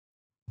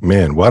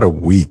Man, what a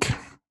week.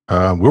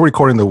 We're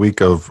recording the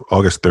week of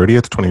August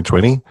 30th,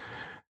 2020.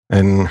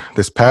 And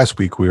this past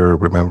week, we were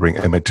remembering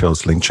Emmett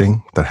Till's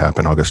lynching that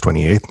happened August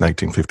 28th,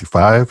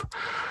 1955.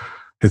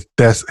 His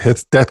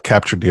death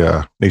captured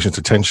the nation's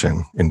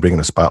attention in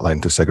bringing a spotlight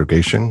into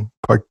segregation,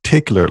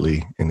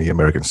 particularly in the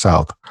American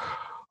South.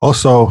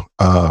 Also,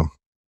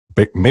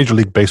 Major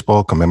League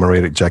Baseball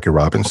commemorated Jackie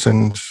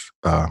Robinson's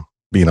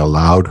being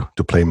allowed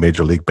to play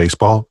Major League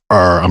Baseball.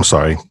 I'm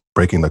sorry,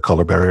 breaking the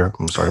color barrier.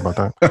 I'm sorry about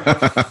that.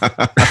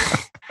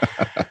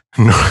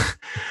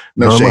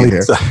 No shade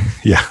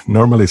here.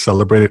 Normally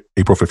celebrated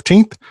April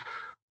 15th,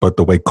 but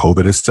the way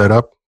COVID is set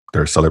up,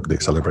 they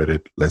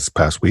celebrated this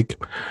past week.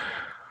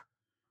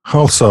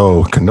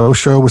 Also,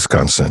 Kenosha,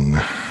 Wisconsin.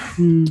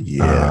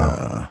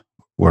 Yeah.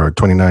 Where a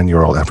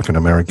 29-year-old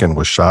African-American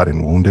was shot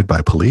and wounded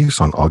by police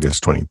on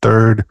August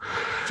 23rd.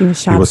 He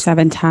was shot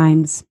 7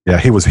 times. Yeah,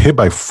 he was hit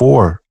by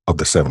 4 of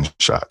the 7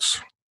 shots.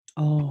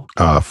 Oh.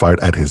 Fired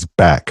at his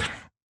back,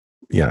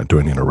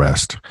 during an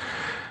arrest.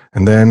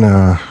 And then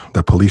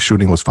the police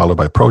shooting was followed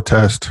by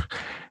protest.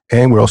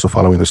 And we're also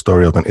following the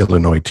story of an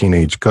Illinois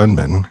teenage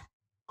gunman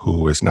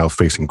who is now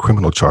facing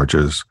criminal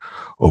charges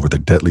over the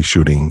deadly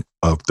shooting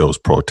of those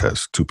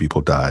protests. 2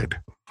 people died.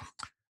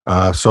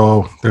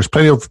 So there's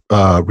plenty of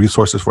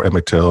resources for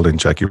Emmett Till and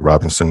Jackie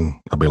Robinson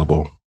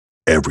available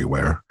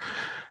everywhere.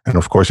 And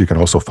of course, you can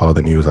also follow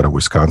the news out of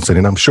Wisconsin.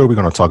 And I'm sure we're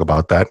going to talk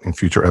about that in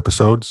future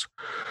episodes.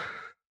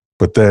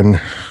 But then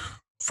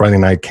Friday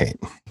night came.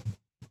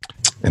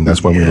 And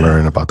that's when we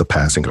learned about the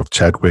passing of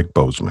Chadwick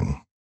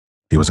Boseman.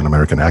 He was an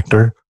American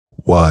actor.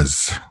 He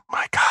was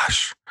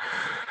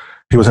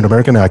an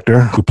American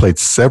actor who played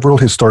several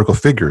historical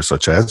figures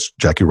such as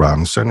Jackie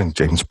Robinson and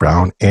James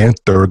Brown and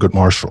Thurgood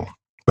Marshall.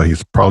 But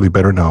he's probably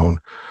better known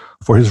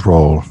for his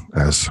role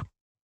as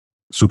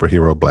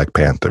superhero Black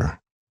Panther.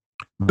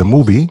 The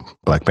movie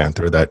Black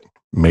Panther that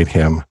made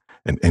him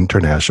an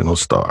international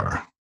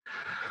star.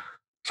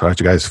 So how did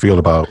you guys feel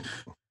about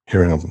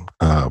hearing of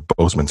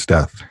Boseman's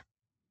death?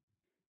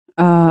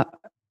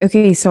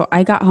 Okay, so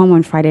I got home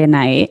on Friday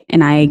night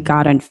and I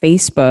got on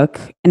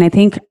Facebook, and I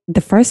think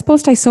the first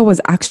post I saw was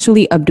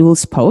actually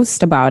Abdul's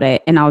post about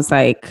it. And I was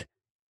like,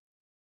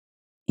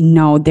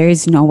 no,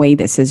 there's no way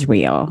this is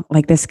real.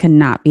 Like, this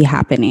cannot be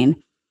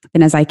happening.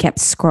 And as I kept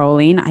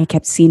scrolling, I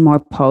kept seeing more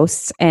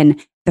posts.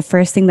 And the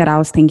first thing that I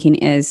was thinking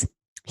is,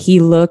 he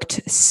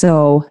looked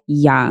so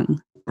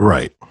young.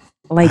 Right.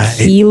 Like,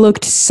 he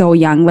looked so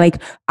young. Like,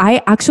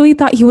 I actually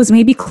thought he was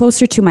maybe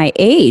closer to my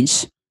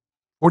age.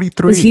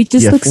 43. He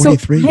just looked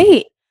 43. so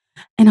great.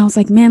 And I was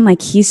like, man,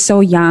 like, he's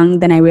so young.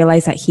 Then I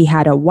realized that he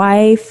had a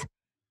wife,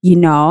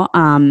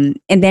 and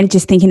then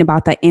just thinking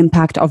about the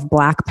impact of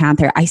Black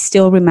Panther. I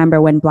still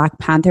remember when Black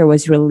Panther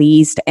was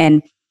released,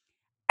 and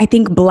I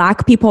think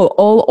Black people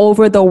all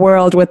over the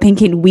world were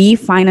thinking, we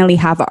finally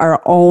have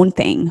our own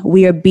thing.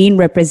 We are being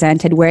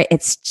represented where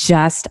it's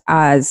just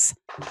us.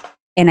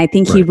 And I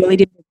think he really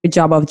did a good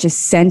job of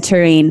just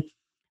centering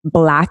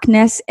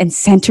Blackness and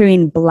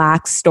centering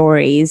Black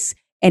stories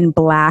and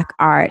Black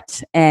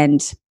art.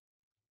 And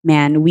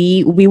man,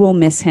 we will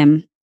miss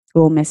him.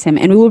 We will miss him,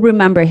 and we will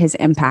remember his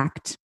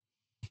impact.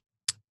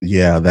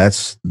 Yeah,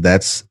 that's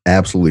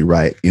absolutely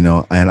right.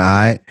 And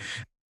I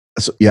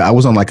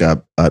was on like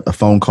a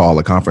phone call,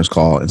 a conference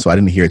call. And so I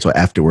didn't hear it till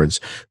afterwards.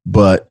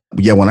 But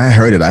yeah, when I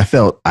heard it, I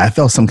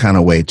felt some kind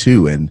of way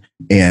too.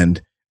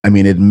 And I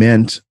mean, it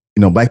meant,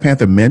 Black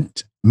Panther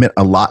meant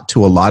a lot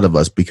to a lot of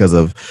us because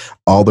of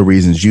all the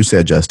reasons you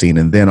said, Justine.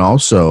 And then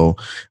also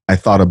I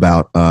thought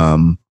about,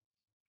 one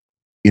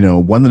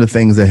of the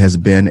things that has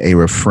been a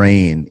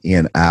refrain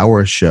in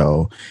our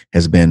show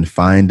has been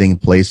finding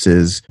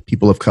places,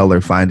 people of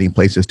color finding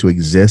places to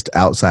exist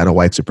outside of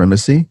white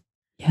supremacy.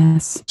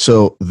 Yes.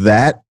 So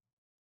that,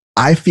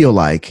 I feel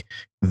like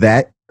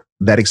that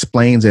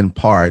explains in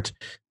part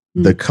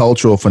the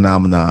cultural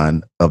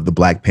phenomenon of the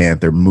Black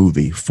Panther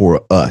movie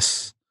for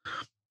us.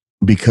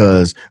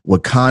 Because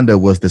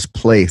Wakanda was this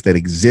place that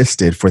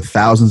existed for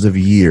thousands of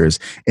years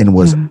and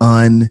was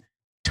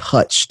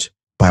untouched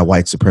by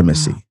white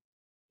supremacy.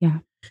 Yeah.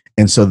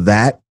 And so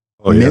that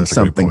meant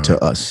something to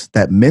us.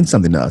 That meant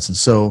something to us. And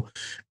so,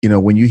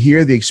 when you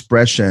hear the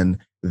expression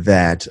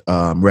that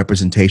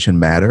representation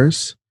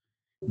matters,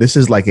 this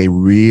is like a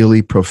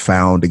really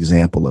profound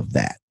example of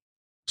that.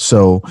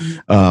 So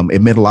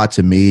it meant a lot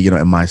to me,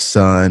 and my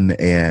son,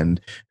 and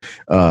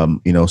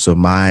so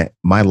my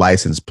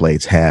license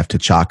plates have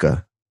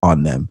T'Chaka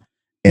on them,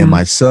 and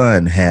my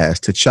son has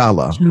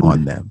T'Challa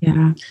on them.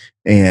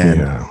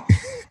 Yeah.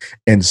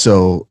 And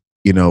so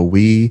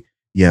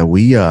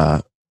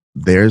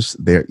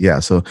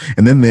so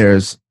and then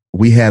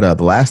we had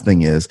the last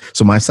thing is,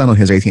 so my son on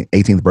his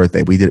 18th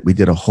birthday, we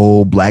did a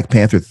whole Black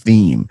Panther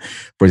theme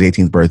for his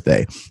 18th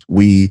birthday.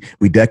 We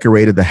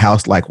decorated the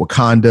house like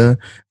Wakanda,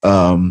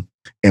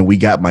 and we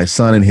got my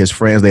son and his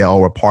friends, they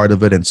all were part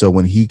of it. And so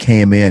when he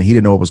came in, he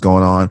didn't know what was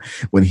going on.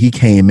 When he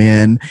came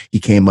in, he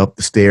came up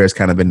the stairs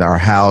kind of into our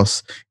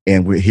house,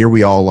 and here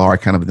we all are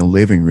kind of in the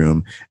living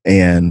room,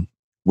 and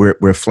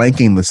we're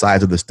flanking the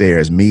sides of the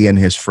stairs, me and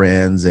his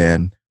friends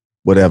and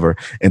whatever.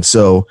 And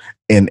so,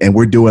 and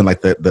we're doing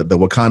like the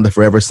Wakanda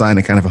Forever sign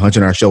and kind of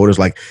hunching our shoulders,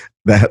 like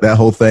that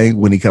whole thing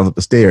when he comes up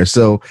the stairs.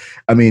 So,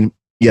 I mean,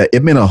 yeah,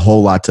 it meant a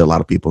whole lot to a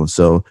lot of people. And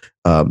so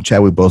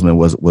Chadwick Boseman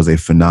was a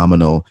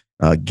phenomenal,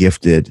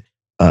 gifted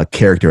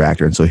character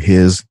actor. And so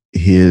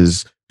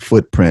his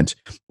footprint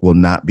will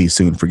not be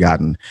soon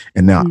forgotten.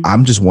 And now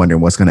I'm just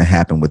wondering what's going to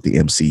happen with the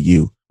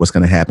MCU. What's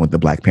going to happen with the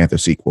Black Panther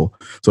sequel.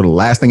 So the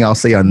last thing I'll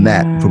say on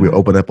that before we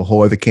open up a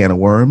whole other can of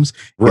worms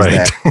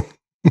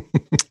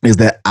is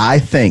that I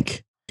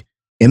think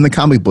in the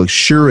comic book,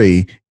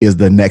 Shuri is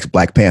the next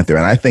Black Panther.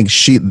 And I think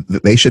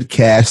they should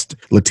cast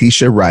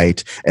Letitia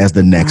Wright as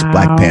the next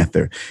Black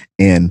Panther.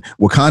 And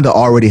Wakanda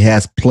already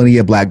has plenty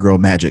of Black girl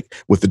magic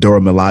with the Dora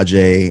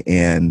Milaje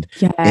and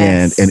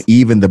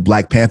even the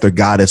Black Panther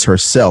goddess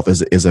herself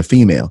is a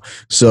female.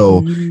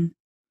 So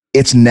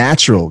it's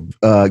natural.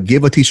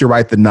 Give Letitia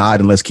Wright the nod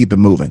and let's keep it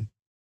moving.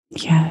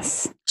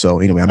 Yes. So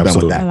anyway, I'm done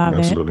with that.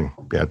 Absolutely.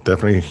 Yeah,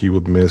 definitely. He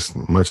would miss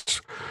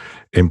much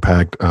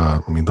impact.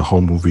 I mean, the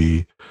whole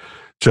movie.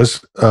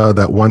 Just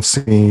that one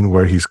scene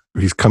where he's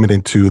coming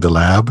into the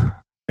lab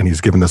and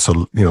he's giving the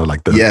salute and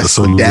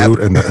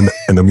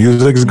the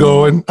music's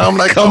going. I'm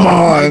like, come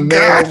on,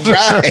 man.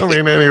 Right. I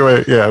mean,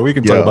 anyway, yeah, we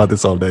can talk about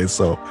this all day.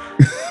 So,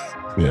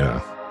 yeah,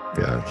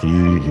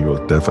 he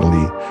will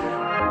definitely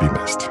be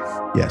missed.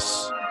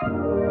 Yes.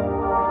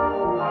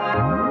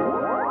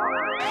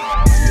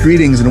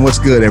 Greetings and what's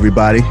good,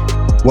 everybody.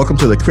 Welcome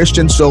to the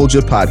Christian Soldier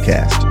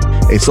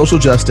Podcast, a social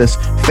justice,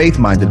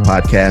 faith-minded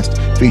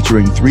podcast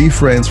featuring three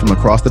friends from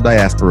across the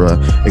diaspora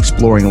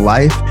exploring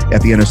life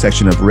at the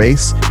intersection of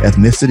race,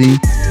 ethnicity,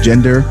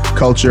 gender,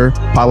 culture,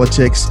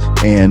 politics,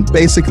 and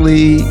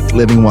basically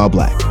living while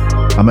Black.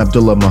 I'm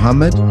Abdullah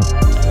Muhammad.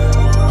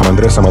 I'm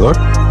Andres Amador.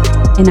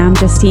 And I'm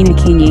Justina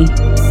Kingy.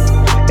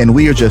 And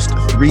we are just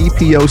three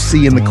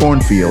POC in the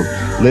cornfield,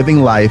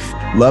 living life,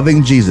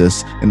 loving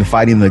Jesus, and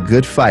fighting the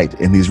good fight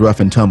in these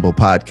rough and tumble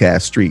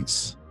podcast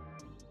streets.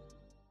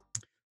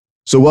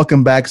 So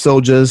welcome back,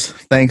 soldiers.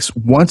 Thanks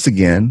once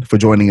again for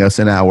joining us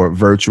in our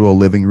virtual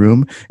living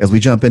room as we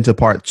jump into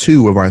part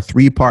 2 of our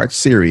 3-part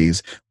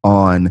series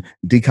on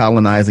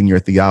decolonizing your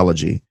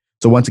theology.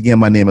 So once again,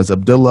 my name is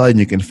Abdullah, and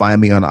you can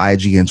find me on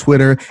IG and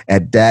Twitter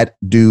at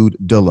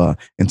DatDudeDullah.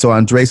 And so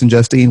Andres and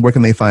Justine, where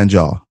can they find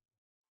y'all?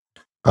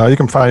 You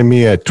can find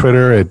me at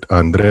Twitter at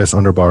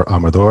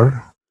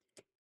Andres_Amador.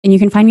 And you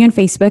can find me on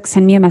Facebook.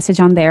 Send me a message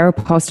on there or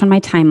post on my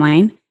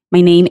timeline.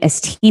 My name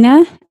is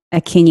Tina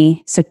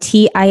Akinyi. So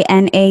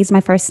Tina is my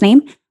first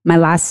name. My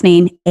last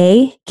name,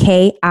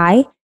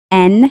 Akin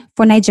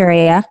for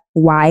Nigeria,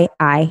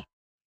 YI.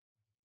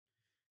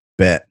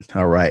 Bet.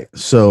 All right.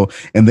 So,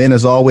 and then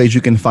as always, you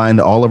can find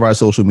all of our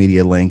social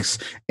media links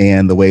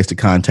and the ways to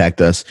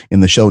contact us in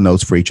the show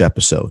notes for each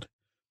episode.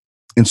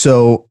 And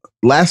so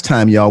last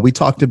time, y'all, we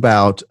talked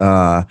about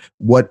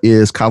what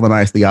is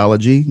colonized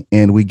theology,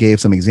 and we gave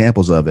some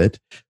examples of it.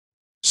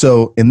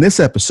 So in this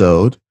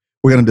episode,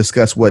 we're going to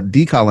discuss what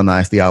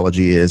decolonized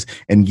theology is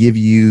and give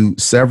you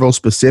several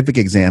specific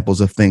examples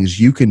of things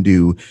you can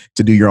do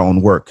to do your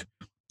own work.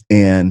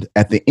 And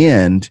at the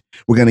end,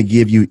 we're going to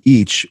give you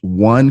each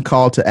one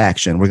call to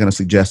action. We're going to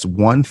suggest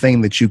one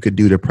thing that you could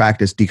do to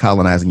practice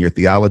decolonizing your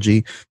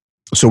theology.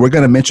 So we're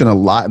going to mention a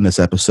lot in this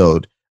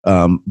episode.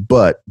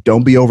 But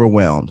don't be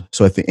overwhelmed.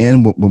 So at the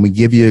end, when we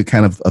give you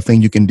kind of a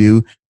thing you can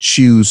do,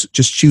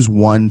 just choose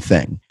one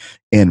thing.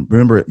 And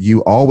remember,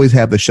 you always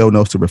have the show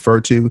notes to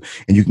refer to,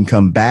 and you can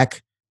come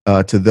back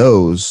to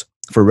those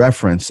for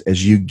reference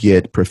as you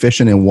get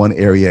proficient in one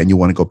area and you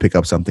want to go pick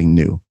up something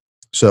new.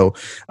 So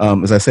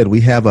as I said,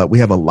 we have a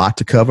lot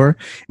to cover, and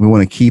we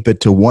want to keep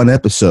it to one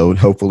episode,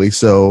 hopefully.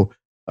 So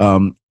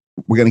we're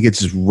going to get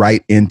just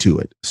right into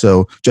it.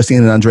 So Justine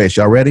and Andres,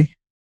 y'all ready?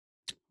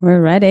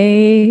 We're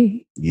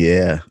ready.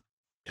 Yeah,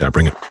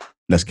 bring it.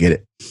 Let's get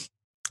it.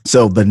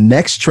 So the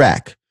next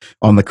track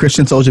on the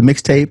Christian Soldier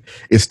mixtape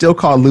is still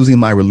called Losing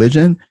My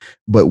Religion,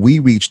 but we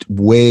reached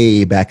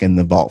way back in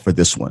the vault for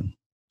this one.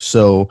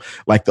 So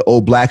like the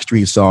old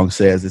Blackstreet song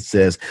says, it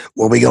says,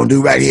 what we gonna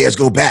do right here is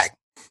go back,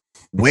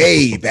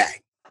 way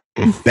back,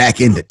 back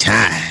into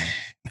time.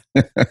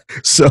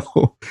 So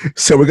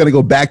we're going to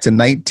go back to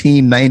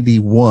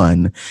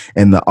 1991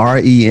 and the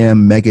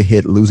REM mega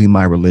hit Losing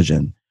My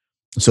Religion.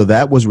 So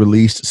that was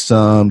released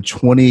some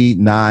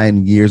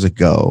 29 years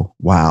ago.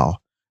 Wow.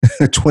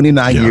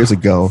 29 years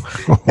ago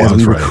as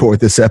we record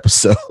this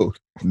episode,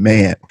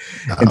 man.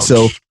 Ouch. And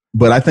so,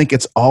 but I think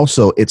it's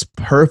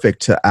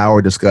perfect to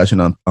our discussion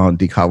on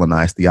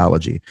decolonized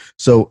theology.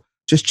 So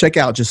just check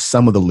out just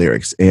some of the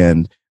lyrics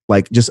and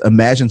like, just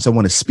imagine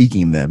someone is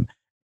speaking them.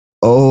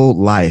 Oh,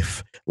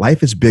 life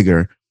is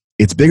bigger.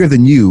 It's bigger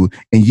than you,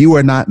 and you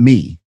are not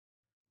me.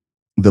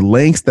 The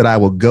lengths that I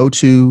will go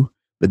to,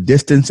 the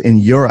distance in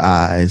your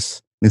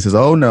eyes. And he says,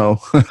 oh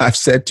no, I've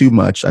said too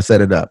much. I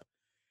set it up.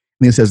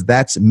 And he says,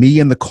 that's me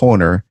in the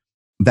corner.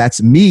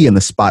 That's me in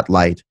the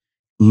spotlight,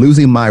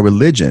 losing my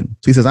religion.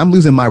 So he says, I'm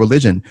losing my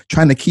religion,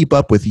 trying to keep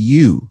up with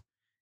you.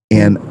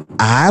 And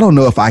I don't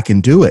know if I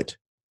can do it.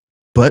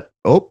 But,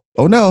 oh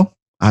no,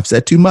 I've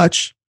said too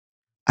much.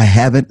 I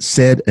haven't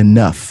said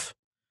enough.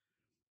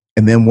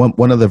 And then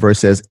one of the verse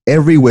says,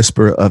 every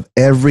whisper of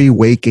every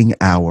waking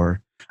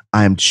hour,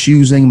 I'm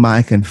choosing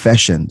my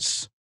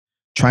confessions,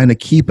 trying to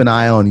keep an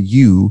eye on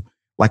you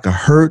like a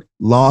hurt,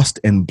 lost,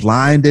 and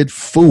blinded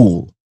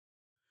fool.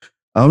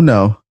 Oh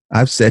no,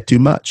 I've said too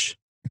much.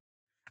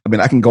 I mean,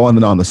 I can go on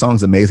and on. The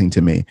song's amazing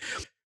to me.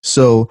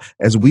 So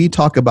as we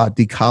talk about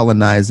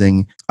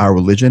decolonizing our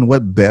religion,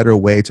 what better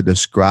way to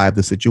describe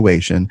the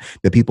situation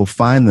that people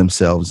find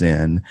themselves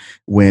in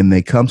when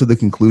they come to the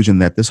conclusion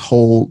that this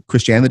whole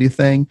Christianity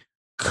thing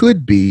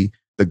could be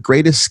the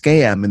greatest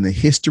scam in the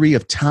history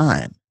of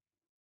time?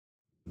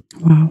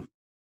 Wow.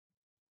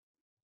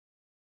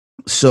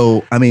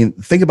 So, I mean,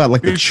 think about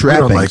like the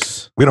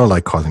trappings. We don't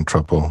like causing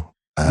trouble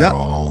at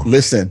all.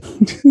 Listen,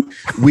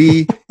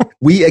 we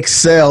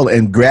excel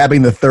in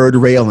grabbing the third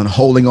rail and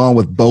holding on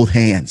with both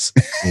hands.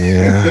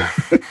 Yeah.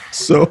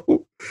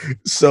 So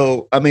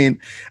I mean,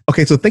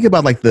 okay. So think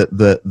about like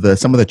the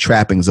some of the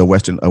trappings of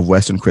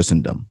Western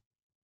Christendom,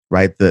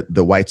 right?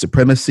 The white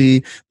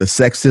supremacy, the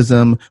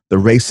sexism, the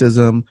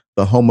racism,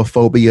 the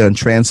homophobia and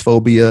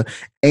transphobia,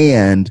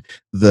 and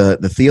the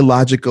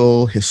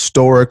theological,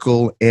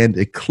 historical, and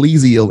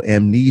ecclesial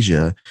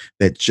amnesia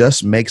that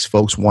just makes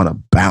folks want to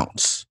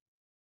bounce.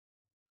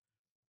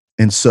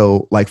 And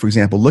so, like, for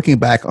example, looking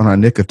back on our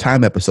Nick of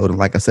Time episode, and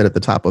like I said at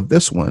the top of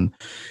this one,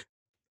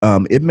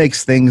 it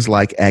makes things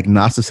like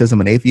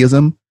agnosticism and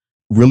atheism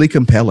really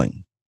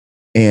compelling.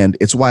 And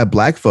it's why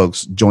Black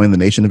folks join the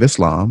Nation of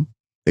Islam.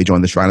 They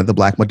joined the Shrine of the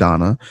Black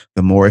Madonna,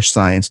 the Moorish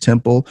Science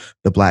Temple,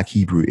 the Black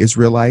Hebrew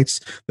Israelites,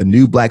 the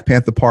new Black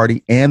Panther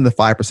Party, and the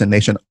 5%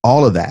 Nation,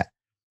 all of that.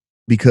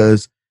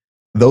 Because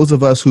those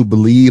of us who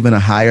believe in a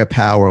higher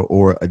power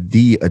or a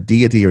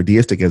deity or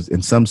deistic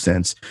in some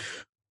sense,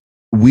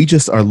 we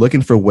just are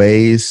looking for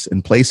ways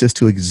and places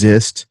to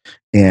exist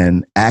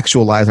and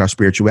actualize our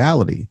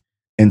spirituality.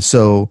 And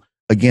so,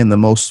 again, the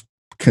most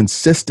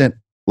consistent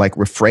like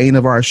refrain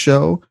of our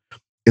show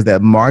is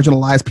that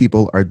marginalized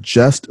people are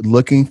just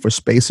looking for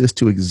spaces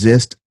to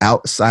exist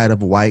outside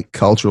of white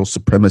cultural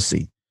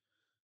supremacy.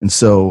 And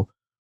so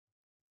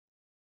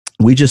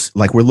we just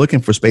like, we're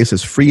looking for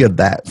spaces free of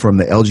that from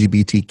the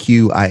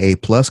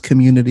LGBTQIA plus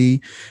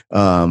community,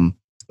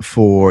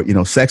 for, you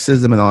know,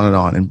 sexism and on and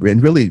on. And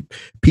really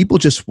people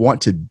just want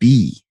to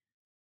be.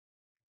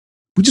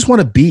 We just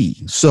want to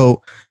be.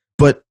 So,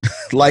 but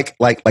like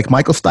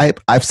Michael Stipe,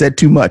 I've said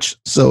too much.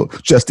 So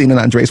Justine and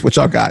Andres, what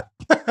y'all got?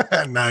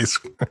 Nice.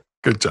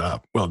 Good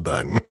job. Well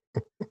done.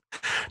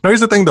 Now,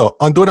 here's the thing, though.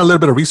 On doing a little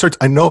bit of research,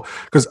 I know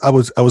because I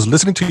was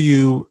listening to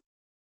you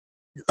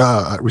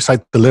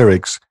recite the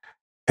lyrics,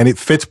 and it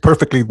fits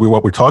perfectly with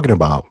what we're talking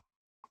about.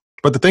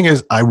 But the thing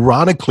is,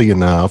 ironically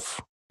enough,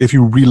 if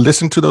you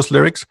re-listen to those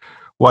lyrics,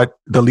 what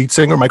the lead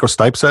singer, Michael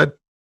Stipe, said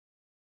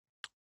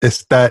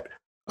is that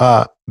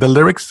the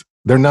lyrics,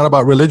 they're not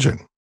about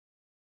religion.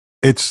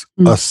 It's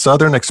a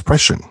Southern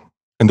expression,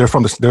 and they're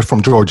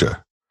from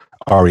Georgia.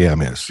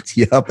 REM is.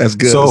 Yep, that's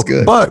good. So, that's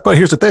good. But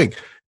here's the thing.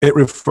 It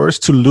refers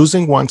to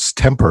losing one's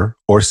temper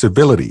or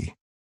civility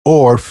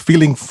or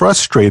feeling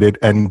frustrated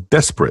and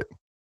desperate,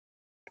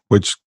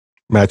 which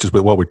matches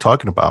with what we're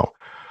talking about.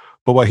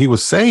 But what he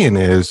was saying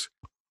is,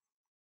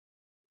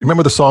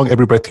 remember the song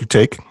Every Breath You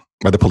Take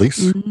by The Police?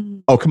 Mm-hmm.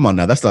 Oh, come on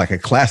now. That's like a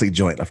classic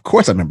joint. Of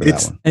course I remember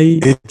that one.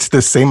 It's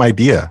the same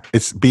idea.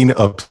 It's being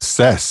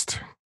obsessed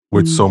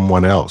with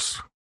someone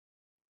else.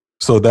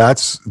 So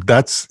that's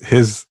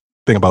his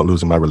thing about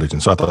losing my religion.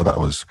 So I thought that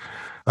was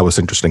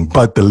interesting.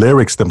 But the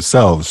lyrics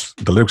themselves,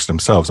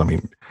 I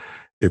mean,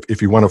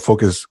 if you want to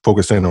focus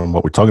in on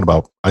what we're talking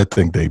about, I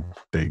think they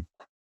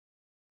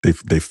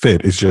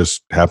fit. It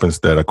just happens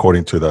that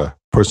according to the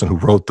person who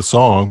wrote the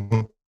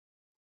song,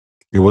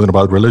 it wasn't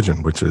about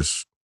religion, which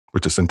is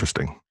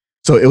interesting.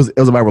 So it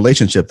was about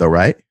relationship though,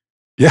 right?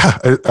 Yeah,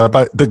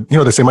 about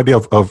the same idea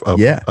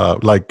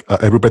of like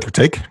every breath you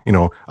take. You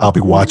know, I'll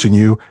be watching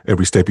you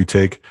every step you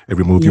take,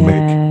 every move you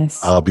make.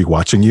 I'll be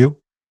watching you.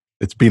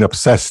 It's being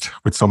obsessed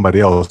with somebody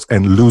else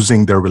and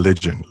losing their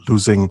religion,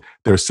 losing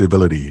their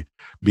civility,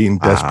 being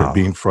desperate,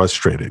 being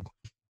frustrated.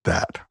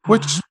 That,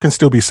 which can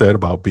still be said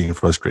about being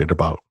frustrated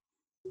about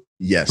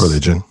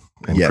religion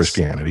and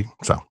Christianity.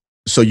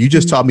 So you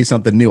just taught me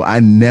something new.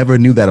 I never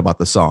knew that about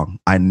the song.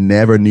 I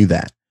never knew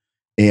that.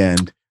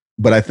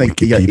 But I think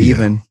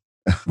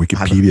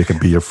Wikipedia can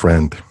be your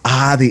friend.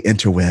 The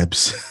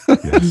interwebs.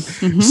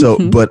 Yes. So,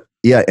 but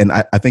yeah, and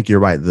I think you're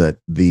right. The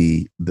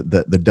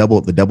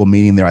double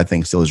meaning there, I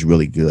think, still is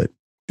really good.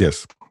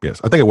 Yes. I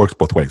think it works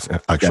both ways.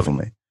 Actually,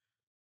 definitely.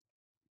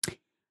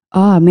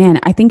 Oh man,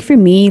 I think for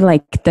me,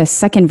 like the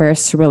second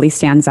verse really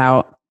stands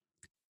out.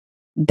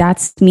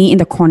 That's me in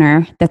the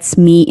corner. That's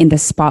me in the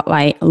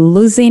spotlight,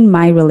 losing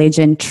my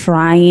religion,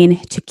 trying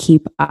to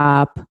keep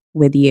up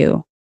with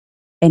you,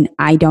 and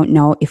I don't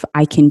know if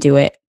I can do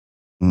it.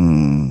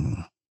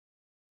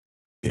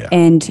 Yeah.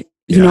 And,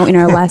 you know, in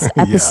our last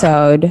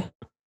episode,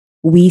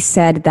 we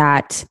said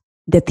that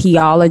the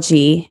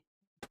theology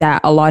that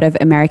a lot of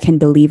American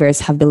believers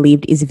have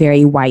believed is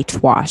very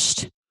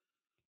whitewashed.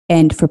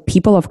 And for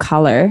people of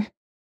color,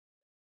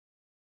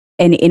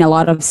 and in a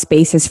lot of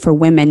spaces for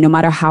women, no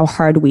matter how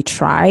hard we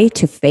try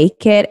to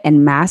fake it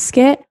and mask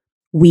it,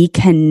 we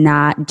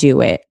cannot do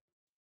it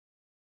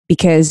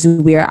because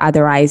we are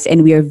otherized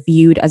and we are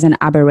viewed as an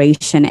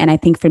aberration. And I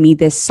think for me,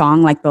 this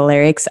song, like the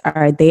lyrics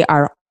they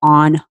are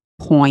on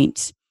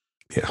point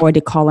for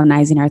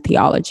decolonizing our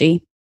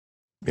theology.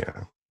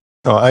 Yeah.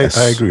 No, I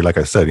agree. Like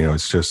I said,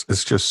 it's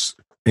just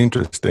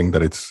interesting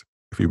that if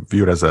you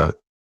view it as a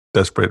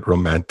desperate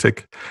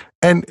romantic.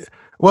 And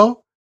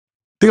well,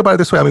 think about it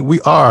this way. I mean,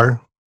 we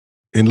are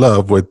in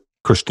love with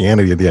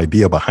Christianity and the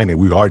idea behind it.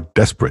 We are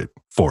desperate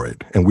for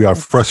it, and we are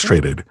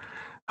frustrated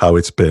how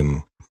it's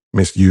been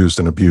misused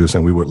and abused,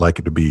 and we would like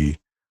it to be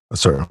a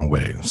certain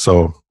way.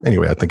 So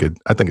anyway, I think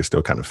it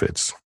still kind of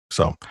fits.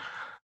 So,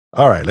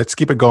 all right, let's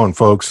keep it going,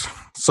 folks.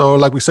 So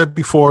like we said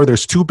before,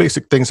 there's two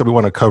basic things that we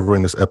want to cover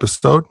in this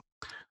episode.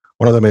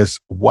 One of them is,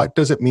 what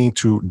does it mean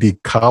to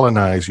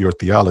decolonize your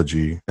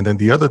theology? And then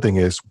the other thing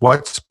is,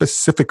 what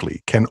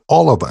specifically can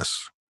all of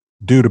us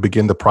do to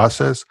begin the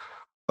process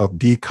of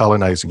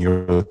decolonizing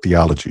your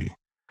theology?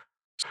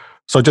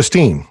 So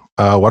Justine,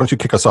 why don't you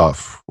kick us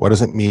off? What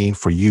does it mean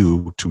for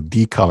you to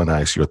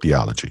decolonize your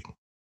theology?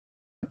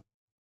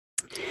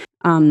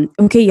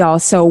 Okay, y'all.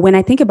 So when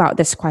I think about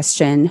this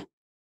question,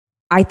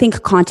 I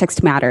think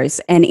context matters.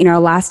 And in our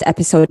last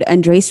episode,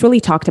 Andres really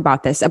talked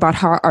about this, about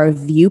how our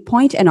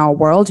viewpoint and our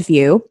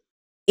worldview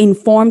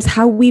informs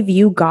how we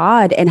view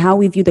God and how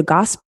we view the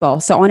gospel.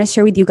 So I want to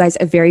share with you guys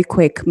a very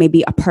quick,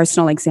 maybe a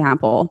personal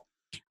example.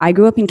 I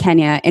grew up in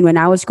Kenya, and when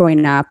I was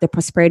growing up, the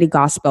prosperity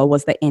gospel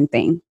was the in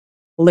thing.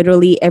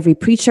 Literally every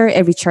preacher,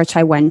 every church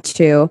I went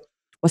to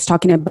was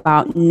talking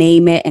about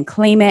name it and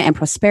claim it and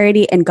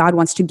prosperity, and God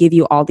wants to give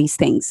you all these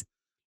things.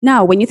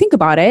 Now, when you think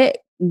about it,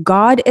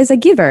 God is a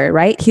giver,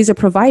 right? He's a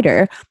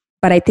provider.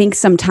 But I think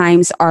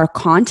sometimes our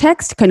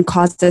context can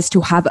cause us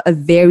to have a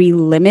very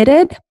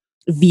limited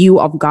view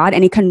of God,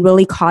 and it can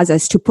really cause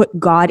us to put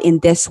God in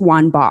this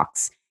one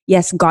box.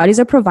 Yes, God is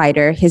a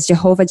provider, He's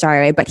Jehovah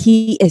Jireh, but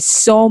He is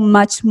so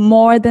much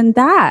more than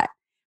that,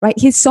 right?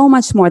 He's so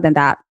much more than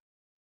that.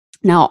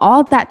 Now,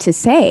 all that to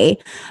say,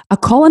 a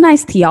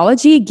colonized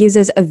theology gives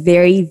us a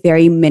very,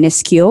 very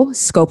minuscule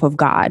scope of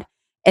God.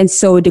 And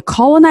so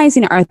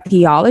decolonizing our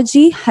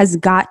theology has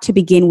got to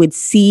begin with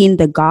seeing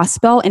the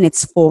gospel in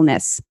its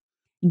fullness,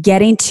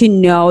 getting to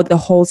know the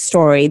whole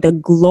story, the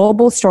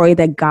global story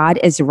that God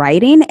is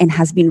writing and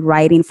has been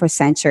writing for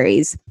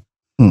centuries.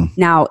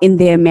 Now, in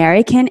the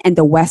American and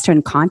the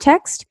Western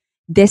context,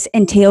 this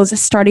entails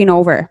starting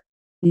over.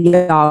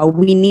 Yeah,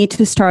 we need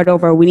to start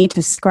over. We need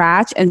to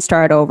scratch and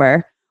start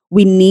over.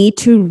 We need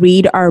to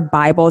read our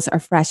Bibles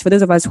afresh. For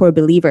those of us who are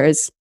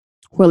believers,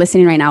 who are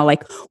listening right now,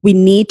 like, we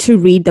need to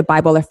read the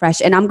Bible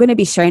afresh. And I'm going to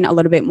be sharing a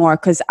little bit more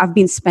because I've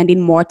been spending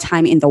more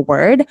time in the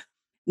Word,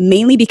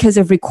 mainly because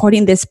of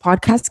recording this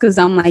podcast, because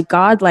I'm like,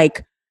 God,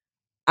 like,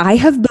 I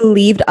have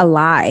believed a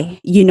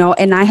lie,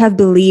 and I have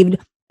believed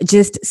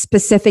just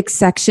specific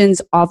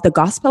sections of the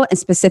gospel and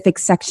specific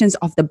sections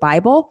of the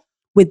Bible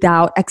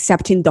without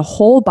accepting the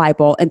whole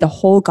Bible and the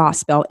whole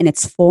gospel in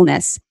its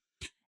fullness.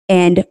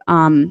 And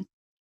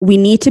we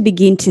need to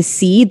begin to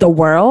see the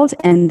world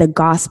and the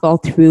gospel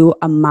through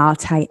a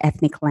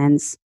multi-ethnic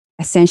lens.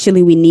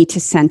 Essentially, we need to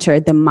center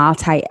the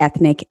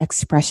multi-ethnic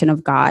expression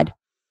of God.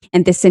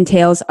 And this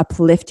entails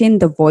uplifting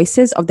the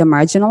voices of the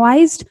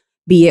marginalized,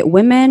 be it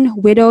women,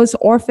 widows,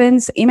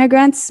 orphans,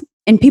 immigrants,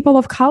 and people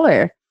of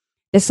color.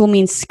 This will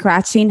mean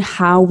scratching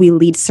how we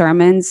lead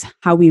sermons,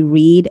 how we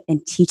read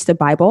and teach the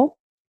Bible,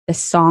 the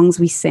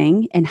songs we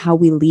sing, and how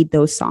we lead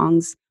those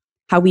songs,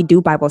 how we do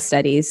Bible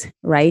studies,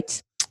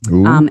 right?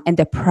 And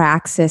the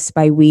praxis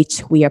by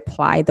which we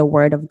apply the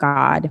word of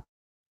God.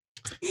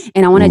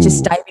 And I want to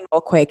just dive in real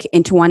quick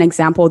into one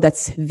example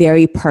that's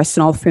very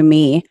personal for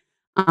me,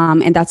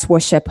 and that's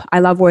worship. I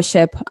love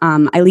worship.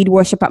 I lead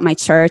worship at my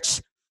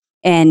church.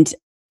 And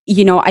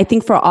I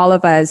think for all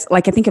of us,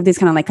 like, I think of this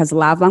kind of like as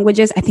love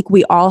languages. I think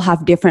we all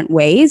have different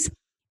ways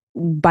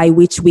by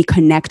which we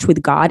connect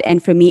with God.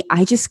 And for me,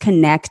 I just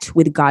connect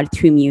with God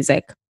through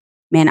music.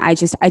 Man, I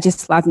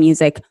just love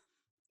music.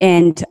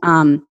 And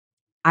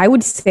I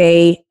would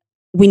say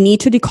we need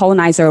to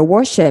decolonize our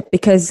worship,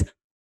 because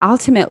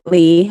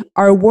ultimately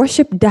our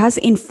worship does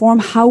inform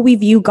how we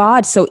view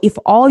God. So if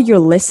all you're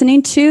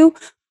listening to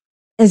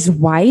is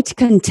white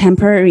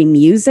contemporary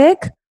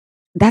music,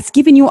 that's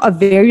giving you a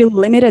very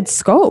limited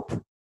scope,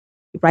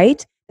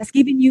 right? That's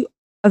giving you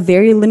a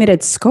very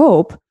limited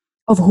scope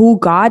of who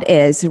God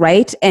is,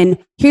 right? And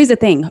here's the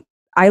thing.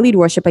 I lead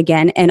worship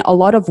again, and a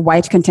lot of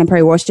white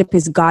contemporary worship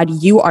is, God,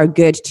 you are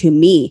good to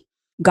me.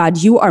 God,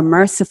 you are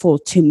merciful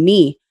to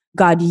me.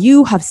 God,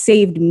 you have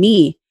saved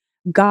me.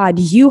 God,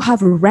 you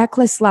have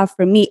reckless love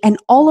for me. And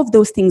all of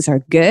those things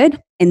are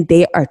good and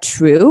they are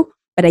true.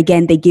 But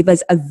again, they give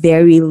us a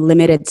very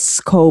limited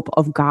scope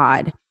of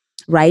God,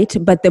 right?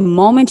 But the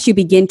moment you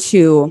begin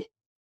to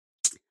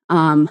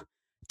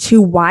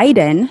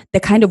widen the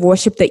kind of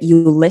worship that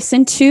you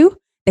listen to,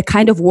 the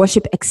kind of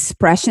worship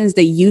expressions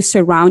that you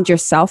surround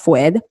yourself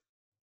with,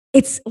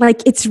 it's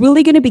like, it's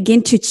really going to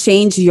begin to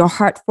change your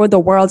heart for the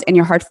world and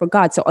your heart for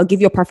God. So I'll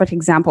give you a perfect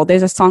example.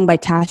 There's a song by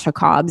Tasha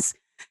Cobbs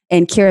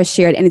and Kira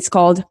shared, and it's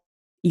called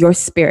Your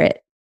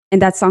Spirit.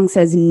 And that song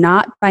says,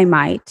 not by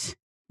might,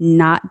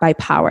 not by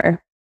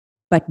power,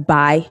 but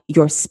by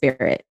your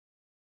spirit,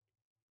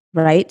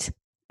 right?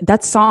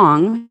 That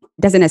song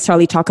doesn't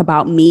necessarily talk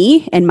about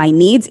me and my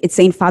needs. It's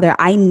saying, Father,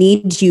 I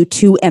need you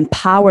to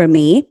empower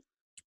me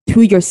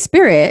through your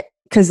spirit,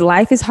 because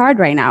life is hard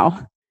right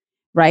now,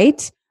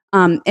 right?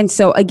 And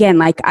so again,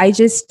 like I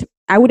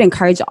would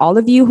encourage all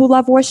of you who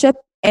love worship,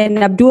 and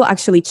Abdul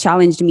actually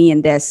challenged me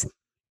in this,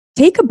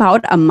 take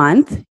about a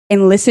month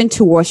and listen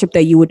to worship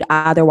that you would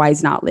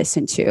otherwise not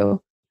listen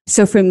to.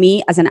 So for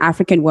me, as an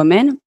African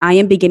woman, I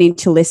am beginning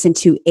to listen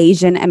to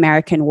Asian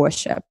American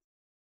worship,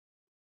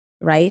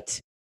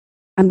 right?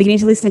 I'm beginning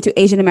to listen to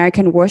Asian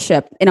American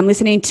worship, and I'm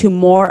listening to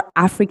more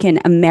African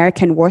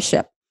American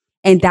worship.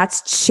 And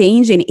that's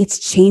changing. It's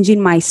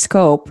changing my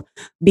scope,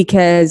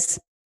 because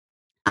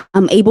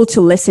I'm able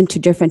to listen to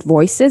different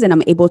voices and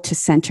I'm able to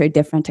center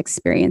different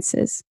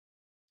experiences.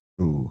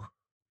 Ooh,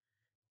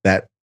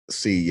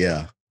 See,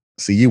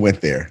 you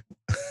went there.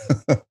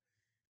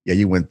 Yeah,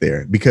 you went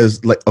there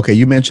because, like, okay,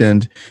 you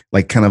mentioned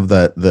like kind of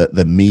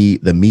the me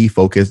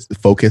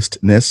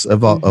focusedness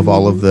of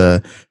all of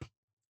the,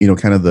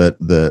 kind of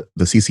the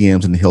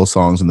CCMs and the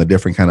Hillsongs and the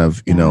different kind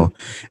of,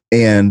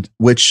 and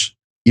which,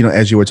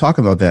 as you were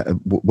talking about that,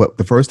 what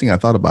the first thing I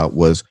thought about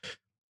was,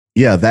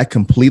 yeah, that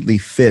completely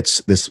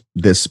fits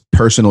this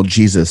personal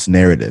Jesus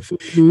narrative.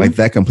 Mm-hmm. Like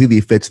that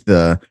completely fits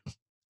the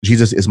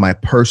Jesus is my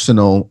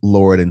personal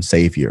Lord and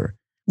Savior,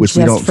 which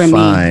we don't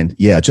find.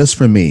 Yeah, just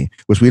for me,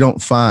 which we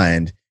don't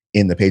find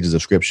in the pages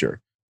of Scripture.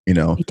 We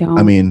don't.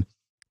 I mean,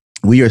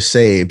 we are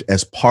saved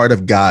as part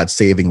of God's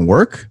saving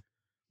work.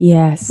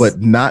 Yes. But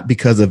not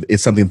because of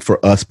it's something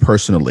for us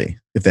personally,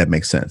 if that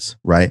makes sense,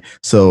 right?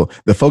 So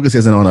the focus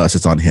isn't on us,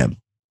 it's on Him.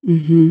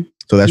 Mm-hmm.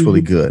 So that's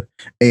really good.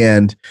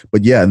 And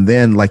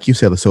then like you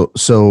said,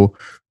 so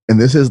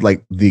and this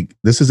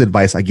is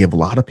advice I give a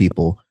lot of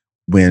people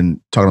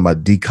when talking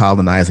about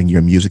decolonizing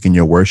your music and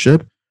your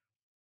worship.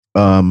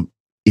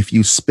 If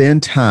you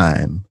spend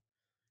time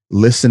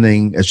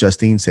listening, as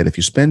Justine said, if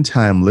you spend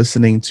time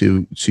listening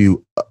to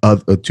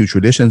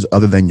traditions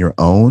other than your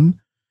own,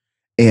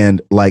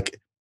 and like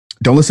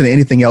don't listen to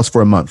anything else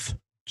for a month,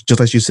 just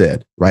like you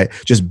said, right?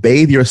 Just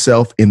bathe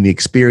yourself in the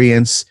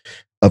experience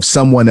of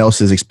someone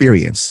else's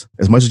experience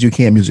as much as you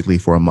can musically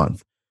for a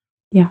month.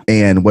 Yeah.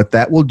 And what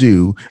that will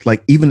do,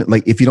 like even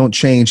like if you don't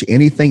change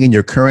anything in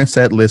your current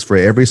set list for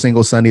every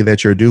single Sunday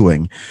that you're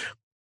doing,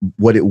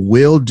 what it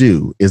will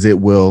do is it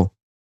will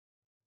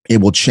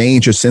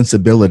change your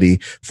sensibility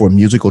for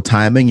musical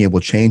timing. It will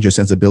change your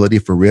sensibility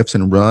for riffs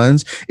and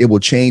runs. It will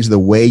change the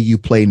way you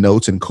play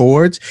notes and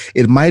chords.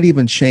 It might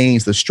even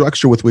change the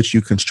structure with which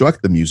you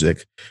construct the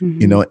music,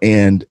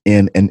 and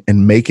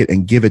make it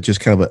and give it just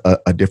kind of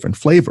a different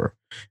flavor.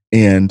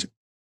 And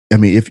I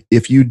mean,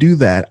 if you do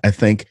that, I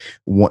think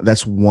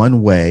that's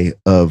one way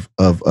of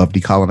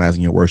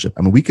decolonizing your worship.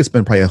 I mean, we could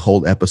spend probably a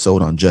whole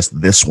episode on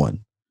just this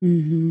one.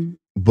 Mm-hmm.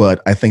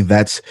 But I think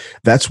that's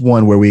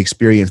one where we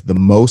experience the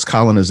most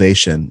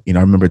colonization. I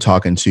remember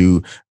talking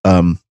to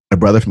a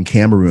brother from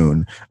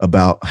Cameroon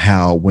about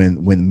how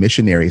when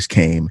missionaries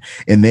came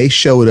and they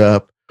showed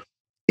up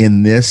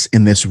in this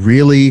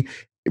really,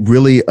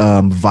 really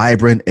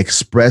vibrant,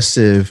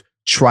 expressive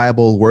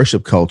tribal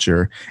worship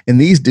culture, and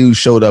these dudes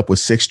showed up with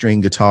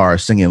 6-string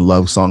guitars singing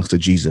love songs to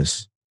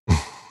Jesus.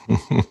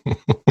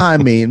 I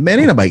mean, man,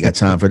 ain't nobody got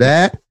time for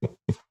that.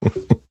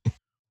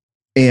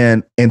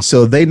 And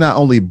so they not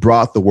only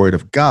brought the word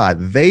of God,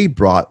 they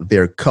brought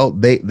their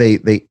cult.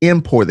 They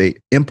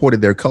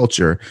imported their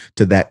culture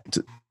to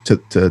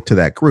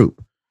that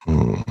group.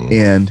 Mm-hmm.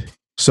 And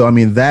so, I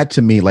mean, that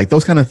to me, like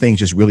those kind of things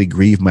just really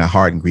grieve my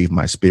heart and grieve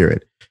my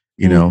spirit,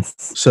 Yes.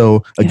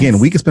 So again,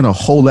 we could spend a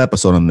whole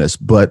episode on this,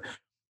 but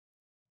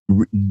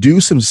do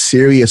some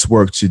serious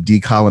work to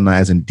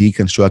decolonize and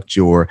deconstruct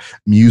your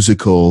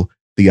musical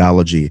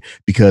theology,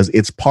 because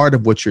it's part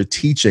of what you're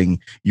teaching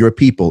your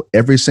people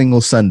every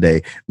single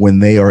Sunday when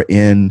they are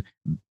in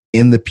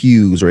the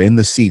pews or in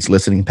the seats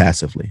listening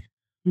passively.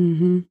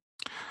 Mm-hmm.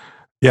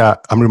 Yeah,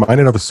 I'm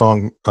reminded of a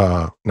song,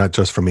 Not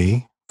Just For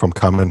Me, from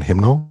Common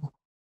Hymnal.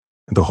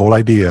 And the whole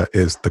idea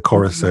is the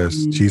chorus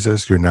says,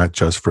 Jesus, you're not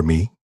just for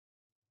me.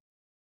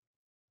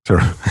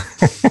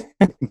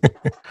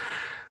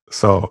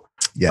 So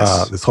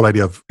yes. This whole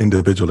idea of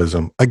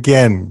individualism,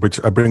 again, which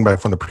I bring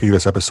back from the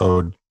previous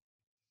episode,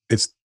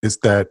 it's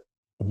that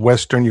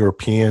Western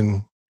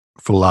European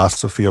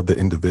philosophy of the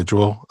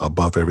individual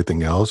above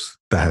everything else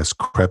that has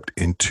crept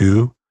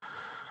into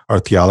our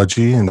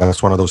theology. And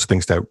that's one of those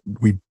things that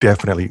we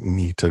definitely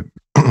need to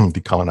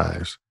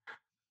decolonize.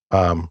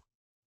 I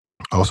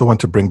also want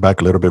to bring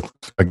back a little bit,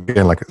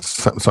 again, like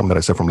something that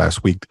I said from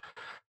last week,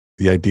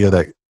 the idea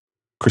that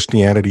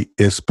Christianity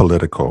is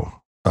political.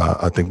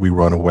 I think we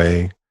run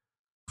away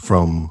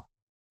from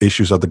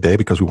issues of the day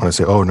because we want to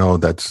say, oh no,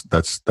 that's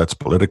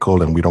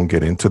political, and we don't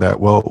get into that.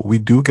 Well, we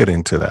do get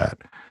into that.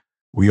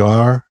 We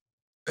are,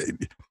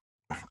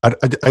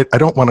 I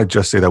don't want to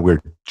just say that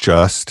we're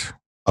just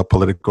a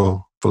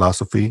political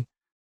philosophy,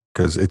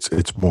 because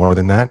it's more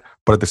than that.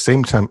 But at the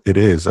same time, it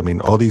is. I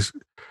mean, all these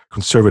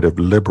conservative,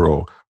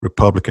 liberal,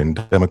 Republican,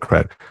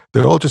 Democrat,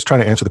 they're all just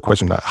trying to answer the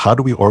question, how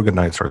do we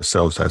organize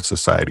ourselves as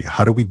society?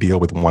 How do we deal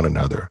with one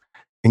another?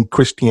 And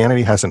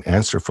Christianity has an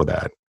answer for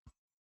that.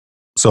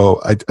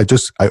 So I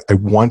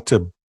want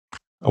to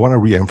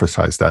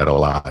reemphasize that a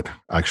lot,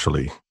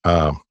 actually.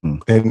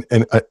 And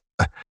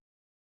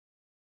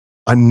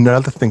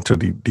another thing to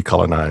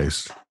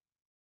decolonize,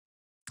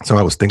 so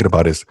I was thinking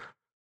about is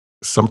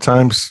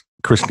sometimes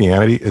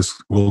Christianity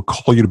will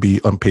call you to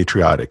be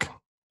unpatriotic.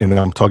 And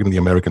I'm talking in the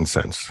American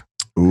sense.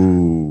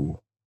 Ooh.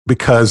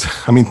 Because,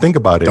 I mean, think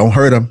about it. Don't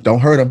hurt them. Don't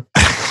hurt them.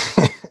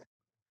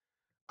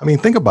 I mean,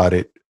 think about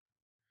it.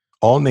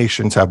 All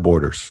nations have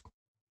borders,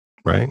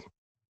 right?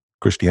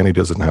 Christianity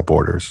doesn't have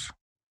borders.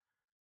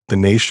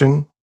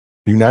 The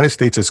United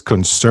States is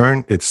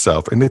concerned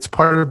itself, and it's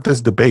part of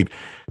this debate.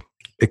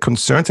 It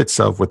concerns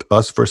itself with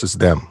us versus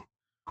them.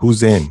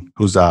 Who's in,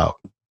 who's out.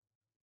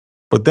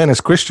 But then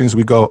as Christians,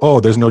 we go, oh,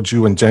 there's no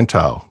Jew and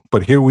Gentile.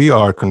 But here we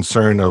are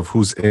concerned of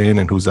who's in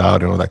and who's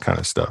out and all that kind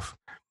of stuff.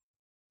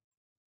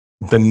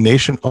 The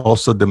nation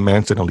also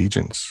demands an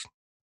allegiance.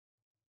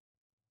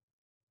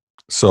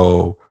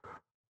 So,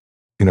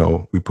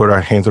 we put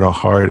our hands on our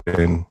heart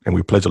and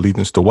we pledge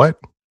allegiance to what?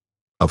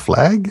 A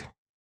flag?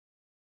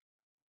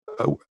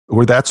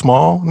 We're that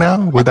small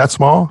now? We're that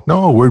small?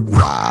 No, we're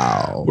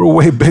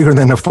way bigger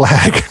than a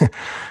flag.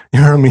 You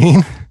know what I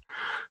mean?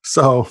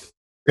 So,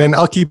 and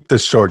I'll keep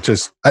this short.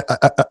 Just, I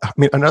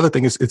mean, another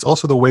thing is it's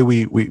also the way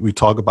we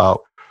talk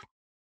about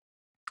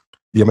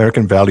the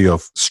American value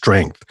of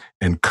strength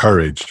and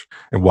courage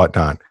and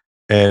whatnot.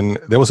 And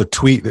there was a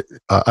tweet,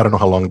 I don't know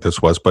how long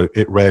this was, but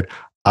it read,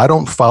 I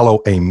don't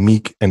follow a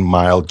meek and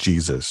mild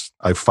Jesus.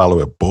 I follow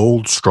a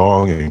bold,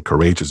 strong, and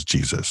courageous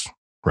Jesus,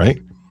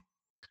 right?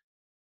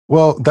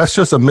 Well, that's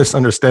just a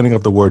misunderstanding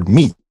of the word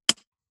meek.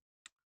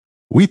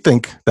 We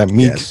think that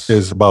meek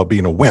is about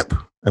being a wimp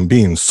and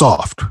being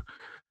soft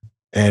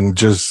and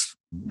just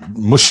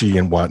mushy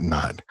and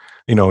whatnot.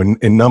 In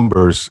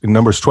Numbers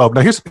 12.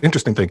 Now, here's the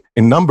interesting thing.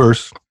 In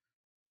Numbers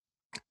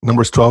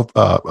 12,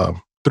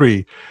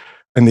 3,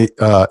 in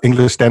the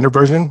English Standard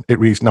Version, it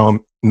reads,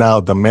 now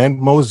the man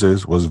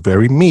Moses was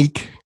very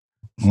meek,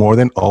 more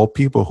than all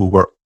people who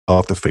were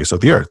off the face of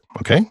the earth.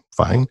 Okay,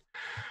 fine.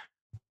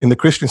 In the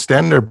Christian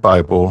Standard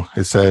Bible,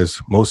 it says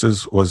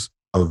Moses was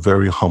a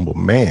very humble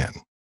man,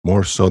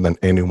 more so than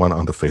anyone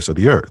on the face of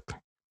the earth.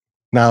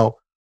 Now,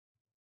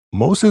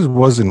 Moses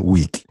wasn't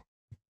weak.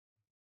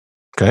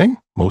 Okay,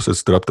 Moses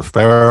stood up to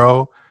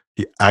Pharaoh.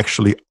 He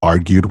actually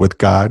argued with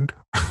God.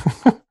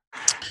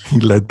 He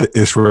led the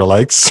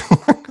Israelites.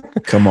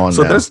 Come on.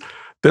 So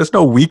there's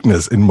no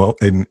weakness in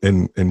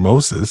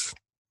Moses.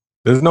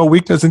 There's no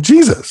weakness in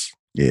Jesus.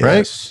 Yes.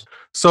 Right?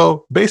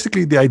 So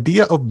basically, the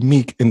idea of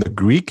meek in the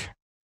Greek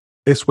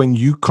is when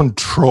you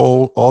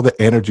control all the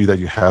energy that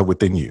you have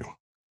within you.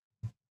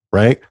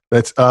 Right?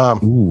 That's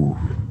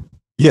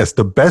yes,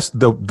 the best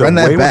the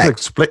way to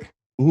explain.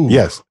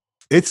 Yes.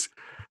 It's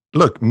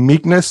look,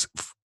 meekness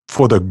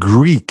for the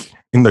Greek,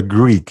 in the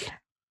Greek,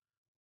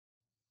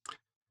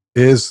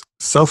 is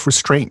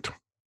self-restraint.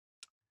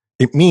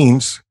 It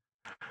means,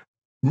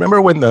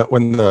 remember when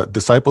the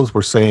disciples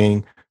were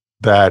saying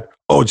that,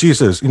 oh,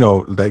 Jesus,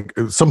 like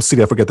some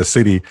city, I forget the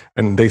city,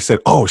 and they said,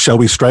 oh, shall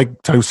we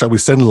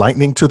send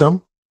lightning to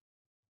them?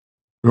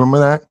 Remember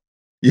that?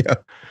 Yeah.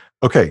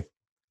 Okay.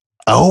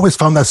 I always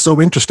found that so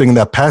interesting in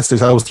that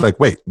passage. I was like,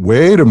 wait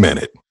a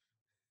minute.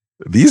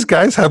 These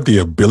guys have the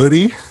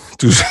ability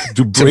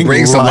to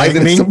bring some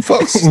lightning to some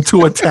folks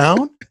into a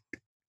town?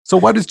 So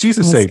what does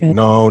Jesus say? Good.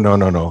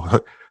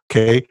 No.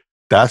 Okay.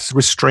 That's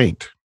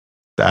restraint.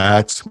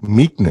 That's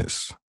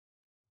meekness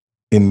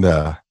in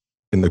the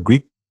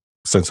Greek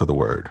sense of the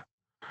word.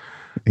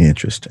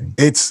 Interesting.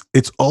 It's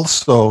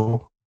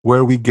also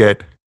where we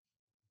get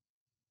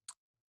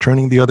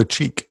turning the other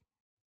cheek.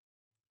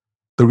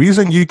 The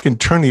reason you can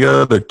turn the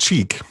other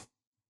cheek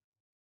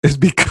is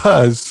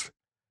because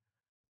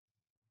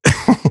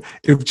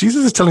if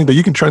Jesus is telling you that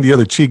you can turn the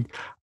other cheek,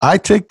 I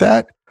take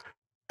that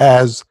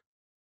as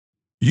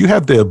you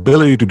have the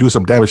ability to do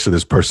some damage to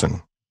this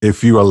person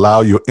if you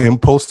allow your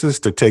impulses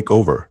to take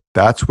over.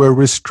 That's where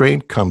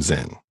restraint comes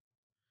in.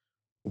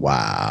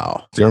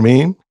 Wow. See what I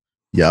mean?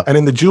 Yeah. And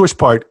in the Jewish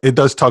part, it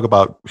does talk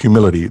about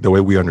humility the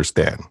way we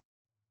understand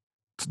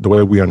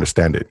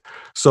it.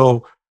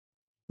 So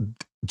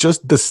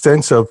just the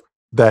sense of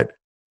that,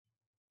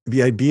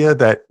 the idea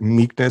that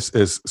meekness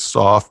is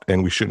soft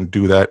and we shouldn't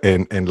do that.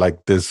 And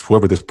like this,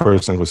 whoever this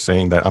person was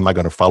saying that I'm not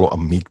going to follow a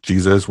meek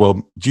Jesus.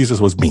 Well, Jesus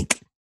was meek.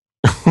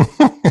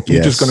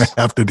 You're just going to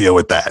have to deal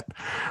with that.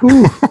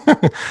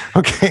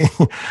 Okay.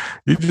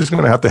 You're just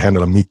going to have to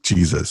handle a meek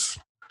Jesus.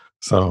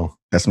 So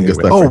that's some good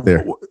stuff right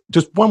there.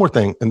 Just one more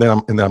thing. And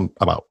then I'm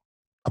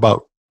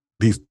about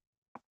these.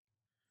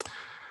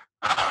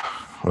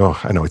 Oh,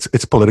 I know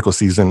it's political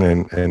season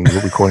and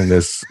we're recording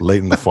this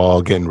late in the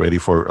fall, getting ready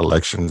for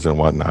elections and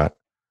whatnot.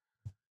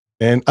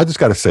 And I just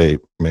got to say,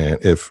 man,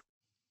 if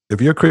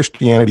if your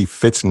Christianity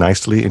fits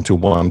nicely into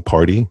one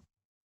party,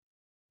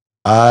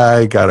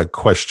 I gotta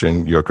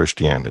question your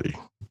Christianity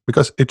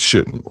because it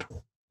shouldn't.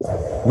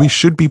 We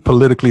should be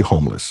politically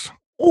homeless.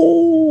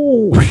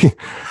 Oh,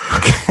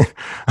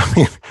 I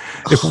mean,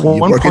 if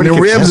one party the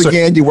ribs answer,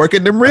 again, you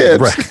working them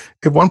ribs. Right.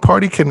 If one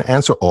party can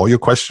answer all your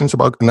questions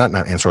about not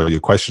answer all your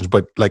questions,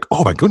 but like,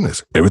 oh my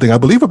goodness, everything I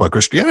believe about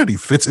Christianity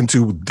fits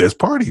into this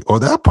party or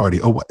that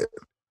party or what?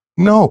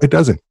 No, it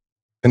doesn't,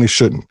 and it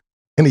shouldn't,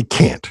 and it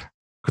can't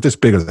because it's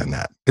bigger than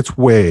that. It's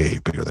way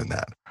bigger than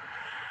that.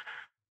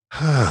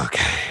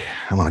 Okay,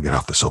 I want to get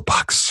off the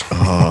soapbox.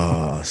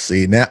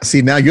 See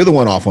now you're the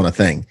one off on a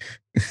thing.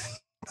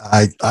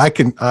 My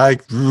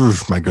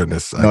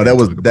goodness. No,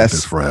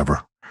 that's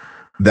forever.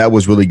 That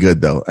was really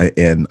good though.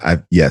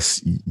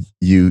 Yes,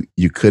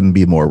 you couldn't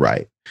be more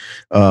right.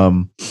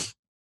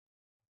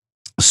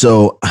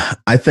 So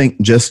I think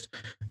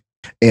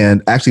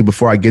and actually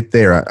before I get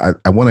there,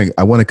 I want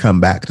to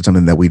come back to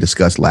something that we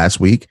discussed last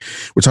week.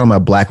 We're talking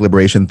about Black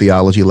liberation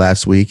theology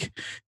last week.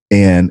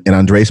 And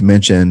Andres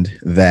mentioned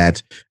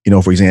that,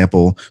 for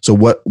example, so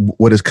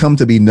what has come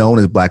to be known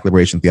as Black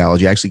liberation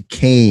theology actually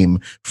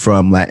came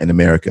from Latin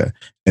America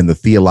and the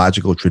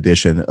theological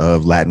tradition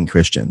of Latin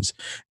Christians.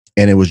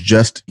 And it was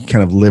just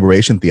kind of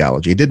liberation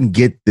theology. It didn't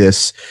get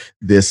this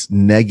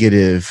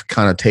negative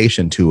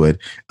connotation to it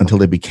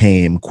until it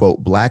became,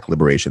 quote, Black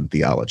liberation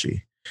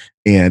theology.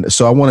 And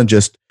so I want to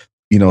just,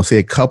 say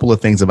a couple of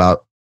things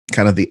about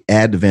kind of the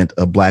advent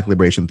of Black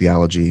liberation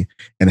theology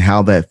and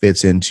how that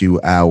fits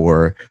into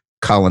our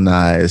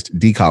colonized,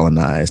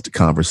 decolonized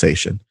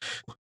conversation.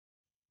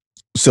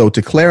 So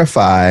to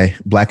clarify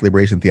Black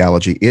liberation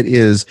theology,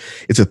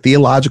 it's a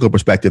theological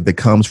perspective that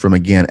comes from,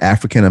 again,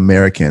 African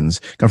American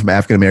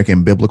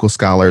biblical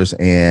scholars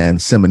and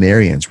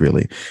seminarians,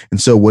 really. And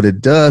so what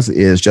it does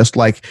is, just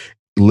like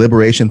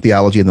liberation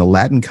theology in the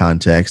Latin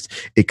context,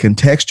 it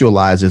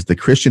contextualizes the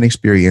Christian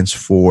experience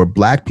for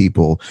Black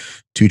people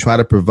to try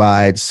to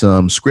provide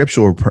some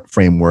scriptural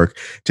framework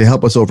to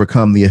help us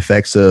overcome the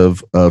effects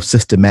of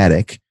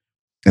systematic,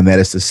 and that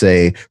is to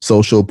say,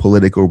 social,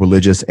 political,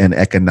 religious, and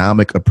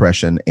economic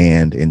oppression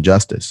and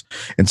injustice.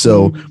 And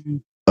so,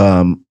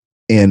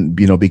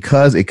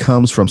 because it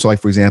comes from, so like,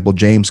 for example,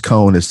 James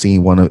Cone is seen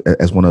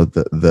as one of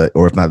the,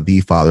 or if not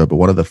the father, but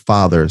one of the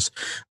fathers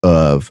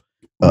of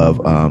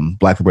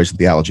Black liberation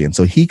theology. And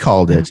so he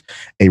called it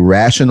a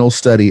rational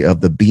study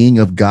of the being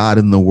of God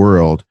in the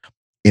world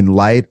in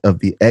light of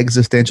the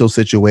existential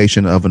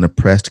situation of an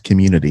oppressed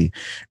community,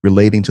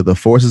 relating to the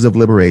forces of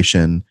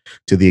liberation,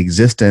 to the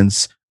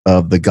existence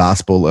of the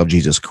gospel of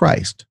Jesus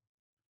Christ.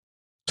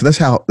 So that's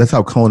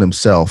how Cone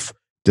himself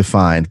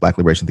defined Black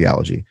liberation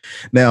theology.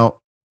 Now,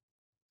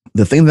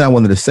 the thing that I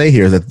wanted to say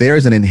here is that there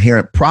is an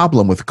inherent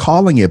problem with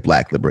calling it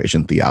Black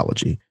liberation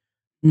theology,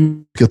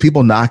 because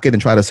people knock it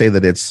and try to say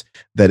that it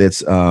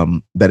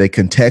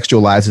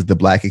contextualizes the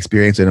Black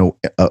experience in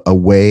a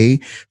way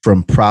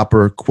from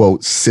proper,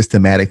 quote,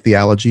 systematic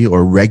theology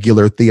or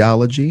regular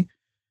theology.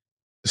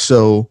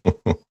 So,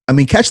 I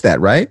mean, catch that,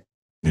 right?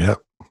 Yeah.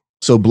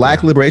 So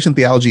Black liberation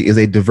theology is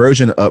a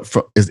diversion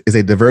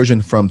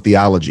from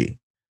theology.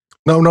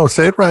 No,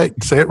 say it right.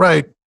 It's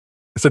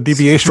a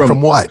deviation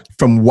from what?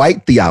 From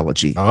white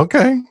theology.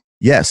 Okay.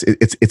 Yes,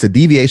 it's a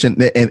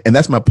deviation, and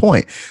that's my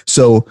point.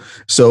 So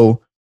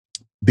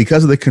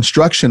because of the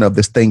construction of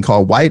this thing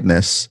called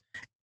whiteness,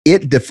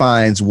 it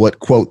defines what,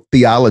 quote,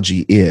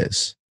 theology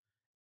is,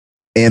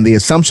 and the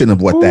assumption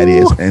of what that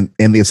is,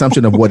 and the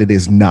assumption of what it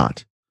is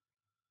not.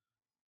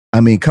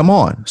 I mean, come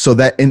on. So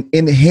that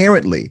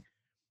inherently,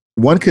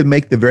 one could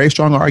make the very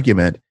strong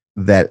argument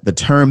that the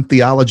term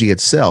theology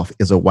itself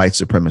is a white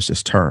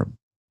supremacist term.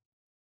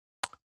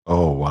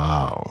 Oh,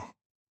 wow.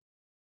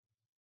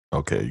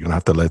 Okay, you're gonna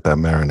have to let that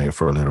marinate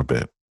for a little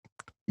bit.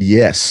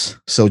 Yes.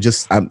 So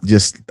I'm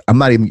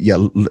not even,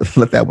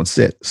 let that one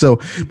sit. So,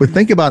 but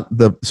think about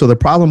the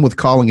problem with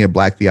calling it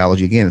Black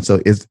theology again. So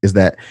is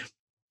that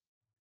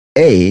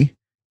A,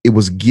 it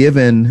wasn't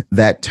given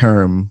that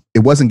term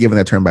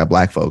by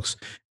Black folks.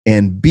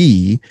 And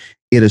B,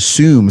 it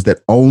assumes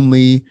that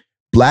only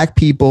Black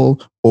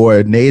people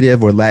or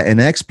Native or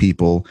Latinx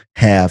people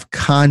have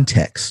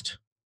context.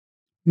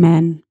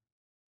 Men.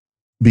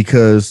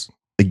 Because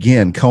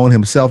again, Cone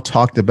himself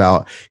talked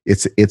about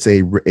it's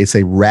a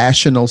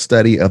rational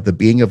study of the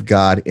being of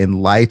God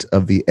in light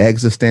of the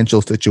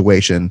existential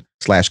situation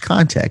 /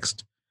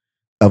 context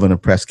of an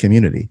oppressed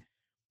community.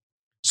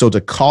 So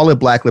to call it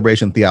Black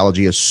liberation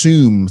theology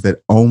assumes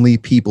that only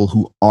people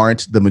who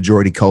aren't the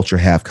majority culture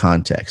have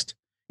context.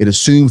 It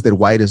assumes that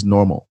white is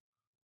normal.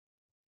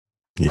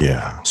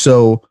 Yeah.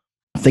 So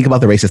think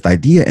about the racist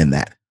idea in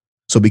that.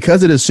 So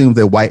because it assumes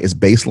that white is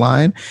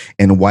baseline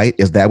and white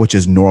is that which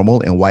is normal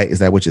and white is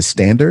that which is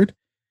standard,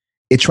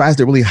 it tries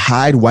to really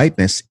hide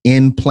whiteness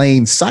in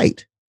plain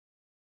sight.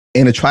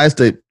 And it tries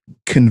to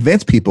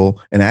convince people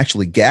and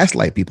actually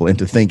gaslight people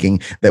into thinking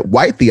that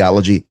white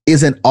theology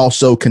isn't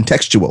also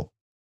contextual.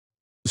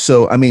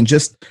 So, I mean,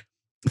 just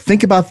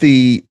think about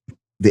the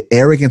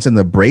arrogance and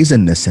the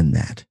brazenness in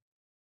that.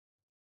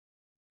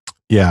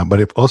 Yeah, but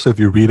if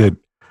you read it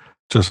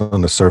just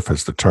on the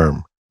surface, the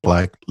term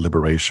Black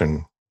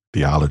liberation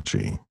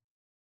theology,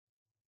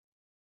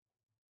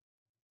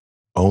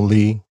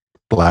 only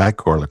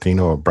Black or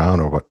Latino or brown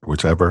or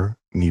whichever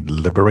need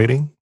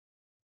liberating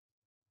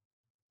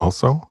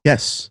also?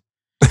 Yes.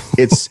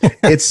 It's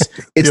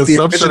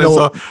the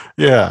original.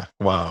 Yeah.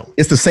 Wow.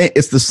 It's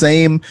the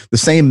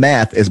same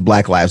math as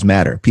Black Lives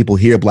Matter. People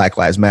hear Black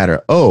Lives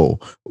Matter. Oh,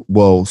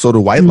 well, so do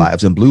white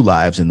lives and blue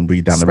lives, and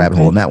we down the rabbit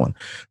hole on that one,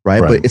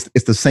 right? But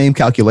it's the same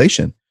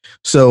calculation.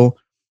 So,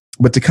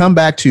 but to come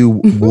back to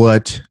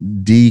what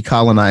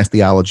decolonized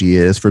theology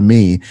is for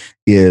me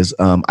is,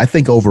 I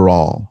think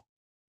overall,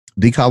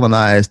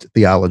 decolonized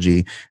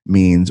theology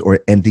means,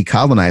 and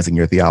decolonizing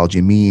your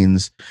theology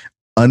means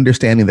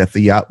understanding that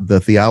the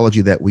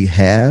theology that we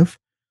have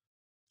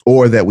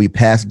or that we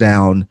pass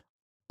down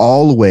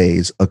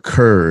always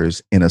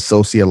occurs in a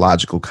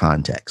sociological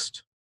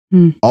context.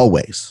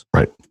 Always.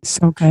 Right.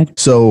 So good.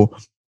 So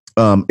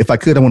if I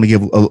could, I want to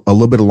give a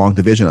little bit of long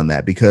division on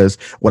that, because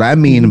what I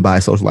mean by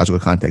sociological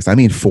context, I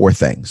mean 4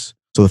 things.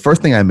 So the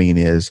first thing I mean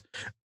is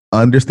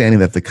understanding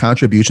that the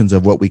contributions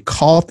of what we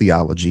call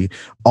theology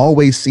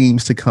always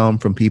seems to come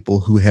from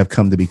people who have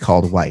come to be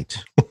called white.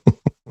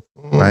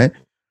 Right.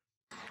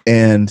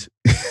 And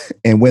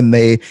when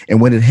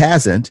it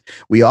hasn't,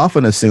 we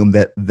often assume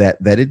that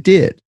it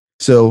did.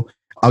 So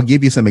I'll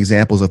give you some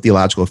examples of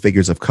theological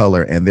figures of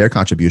color and their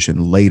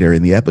contribution later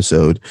in the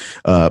episode.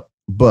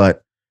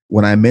 But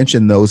when I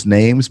mention those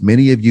names,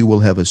 many of you will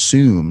have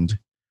assumed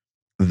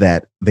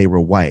that they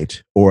were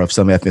white or of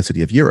some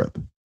ethnicity of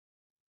Europe.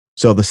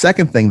 So the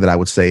second thing that I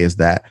would say is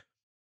that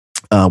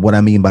what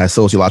I mean by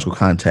sociological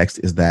context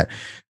is that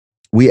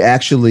we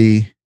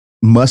actually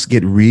must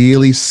get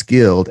really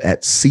skilled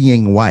at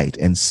seeing white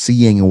and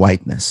seeing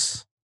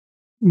whiteness.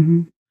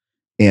 Mm-hmm.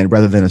 And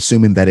rather than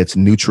assuming that it's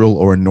neutral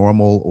or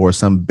normal or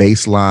some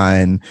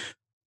baseline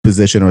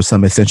position or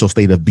some essential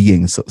state of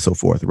being, so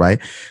forth, right?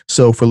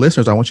 So for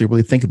listeners, I want you to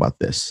really think about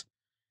this.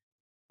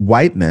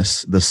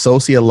 Whiteness, the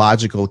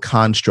sociological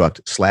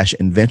construct /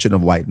 invention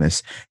of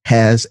whiteness,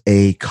 has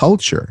a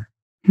culture.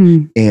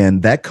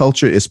 And that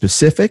culture is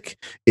specific,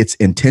 it's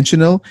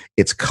intentional,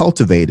 it's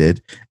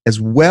cultivated, as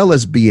well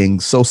as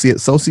being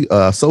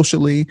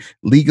socially,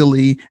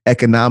 legally,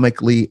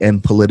 economically,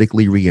 and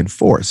politically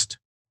reinforced.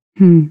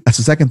 That's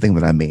the second thing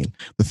that I mean.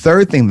 The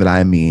third thing that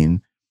I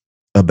mean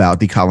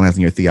about decolonizing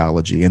your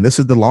theology, and this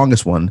is the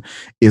longest one,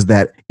 is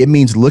that it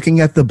means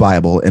looking at the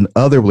Bible and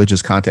other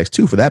religious contexts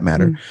too, for that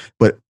matter,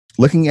 but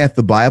looking at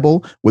the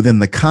Bible within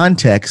the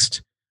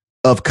context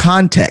of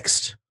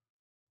context.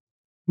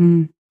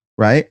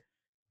 Right?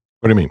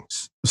 What do you mean?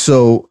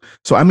 So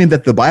I mean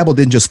that the Bible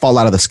didn't just fall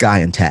out of the sky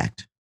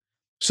intact.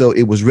 So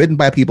it was written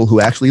by people who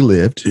actually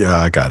lived. Yeah,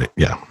 I got it.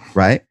 Yeah.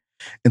 Right?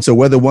 And so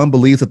whether one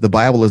believes that the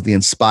Bible is the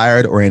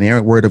inspired or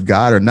inerrant word of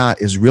God or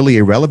not is really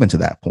irrelevant to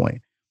that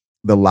point.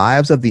 The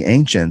lives of the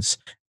ancients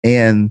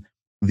and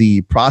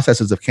the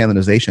processes of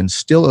canonization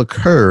still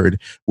occurred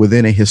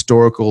within a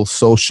historical,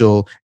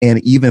 social,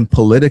 and even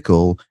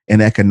political and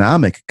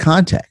economic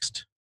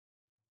context.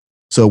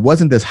 So it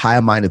wasn't this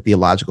high-minded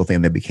theological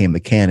thing that became the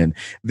canon.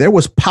 There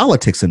was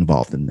politics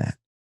involved in that.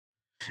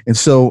 And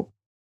so,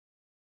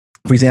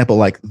 for example,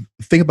 like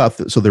think about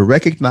the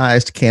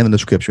recognized canon of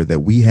scripture that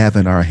we have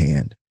in our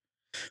hand,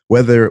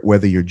 whether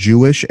you're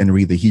Jewish and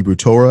read the Hebrew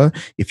Torah,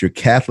 if you're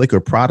Catholic or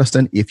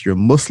Protestant, if you're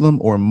Muslim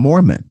or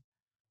Mormon,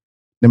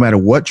 no matter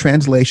what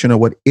translation or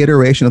what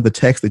iteration of the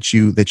text that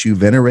you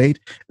venerate,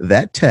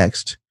 that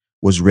text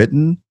was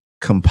written,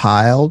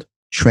 compiled,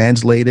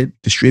 translated,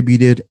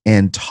 distributed,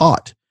 and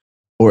taught.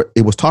 Or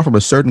it was taught from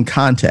a certain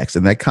context,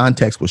 and that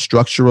context was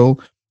structural,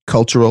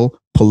 cultural,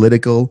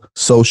 political,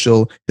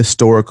 social,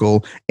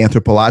 historical,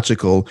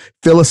 anthropological,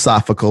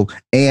 philosophical,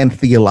 and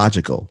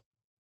theological.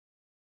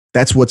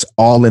 That's what's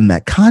all in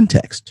that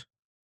context.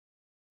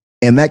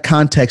 And that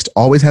context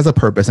always has a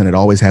purpose, and it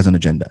always has an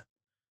agenda.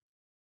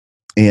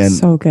 And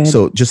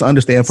so just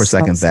understand for a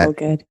second that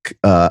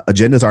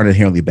agendas aren't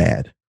inherently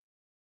bad.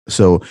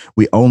 So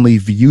we only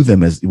view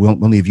them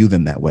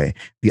that way.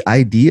 The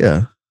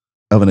idea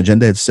of an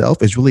agenda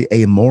itself is really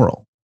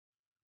amoral.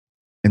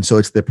 And so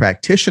it's the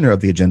practitioner of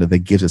the agenda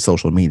that gives it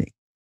social meaning.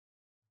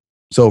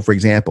 So for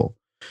example,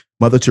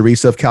 Mother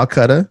Teresa of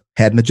Calcutta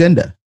had an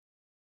agenda.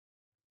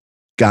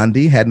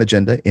 Gandhi had an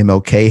agenda.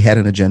 MLK had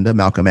an agenda.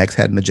 Malcolm X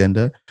had an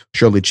agenda.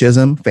 Shirley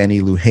Chisholm, Fannie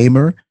Lou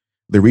Hamer,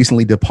 the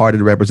recently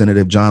departed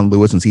Representative John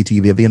Lewis and C.T.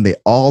 Vivian, they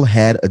all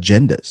had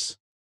agendas.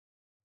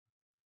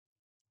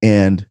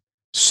 And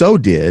so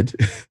did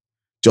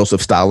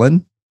Joseph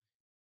Stalin,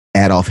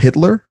 Adolf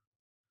Hitler,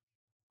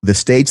 the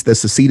states that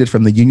seceded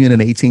from the Union in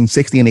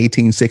 1860 and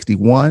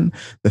 1861,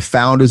 the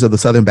founders of the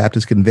Southern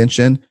Baptist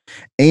Convention,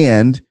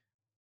 and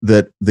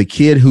the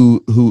kid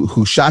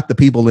who shot the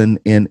people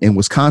in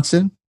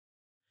Wisconsin,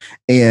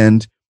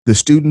 and the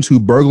students who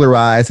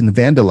burglarized and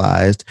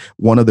vandalized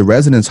one of the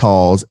residence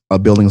halls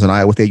of buildings on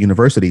Iowa State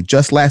University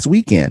just last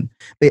weekend.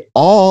 They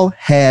all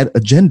had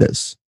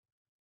agendas.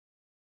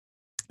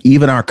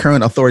 Even our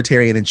current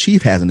authoritarian in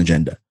chief has an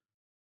agenda.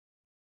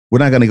 we're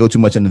not going to go too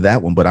much into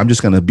that one, but I'm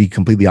just going to be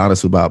completely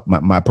honest about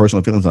my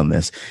personal feelings on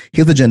this.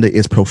 His agenda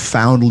is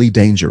profoundly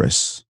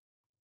dangerous.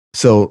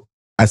 So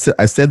I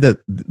said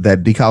that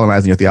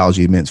decolonizing your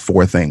theology meant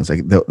 4 things.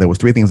 Like there was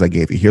 3 things I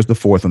gave you. Here's the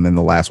 4th, and then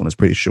the last one is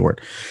pretty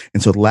short.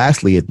 And so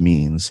lastly, it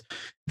means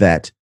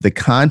that the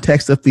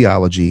context of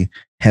theology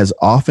has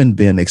often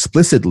been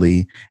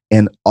explicitly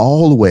and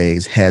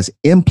always has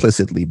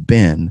implicitly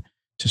been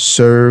to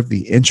serve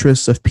the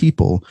interests of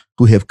people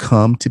who have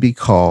come to be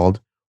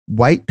called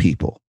white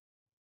people.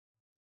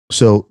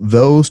 So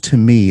those, to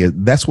me,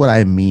 that's what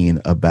I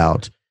mean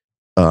about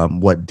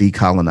what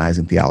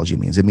decolonizing theology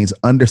means. It means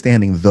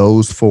understanding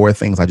those 4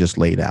 things I just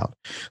laid out.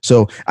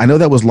 So I know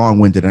that was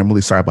long-winded, and I'm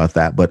really sorry about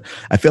that, but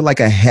I feel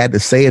like I had to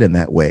say it in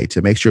that way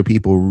to make sure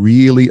people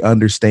really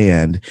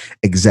understand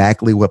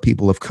exactly what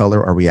people of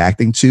color are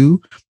reacting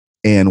to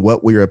and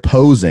what we're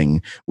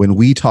opposing when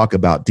we talk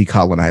about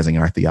decolonizing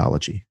our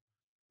theology.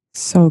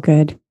 So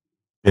good.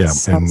 Yeah.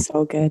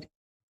 So good.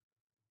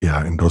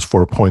 Yeah. And those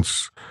 4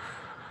 points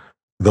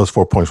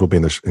will be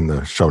in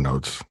the show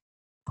notes.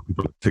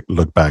 People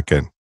look back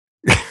and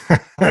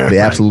they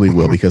absolutely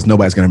will, because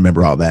nobody's going to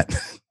remember all that.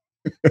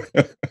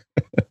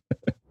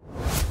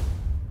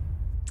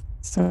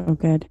 So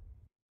good.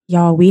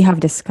 Y'all, we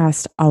have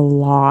discussed a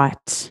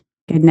lot.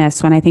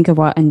 Goodness, when I think of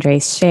what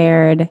Andres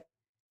shared, when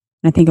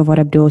I think of what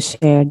Abdul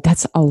shared,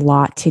 that's a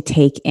lot to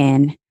take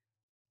in,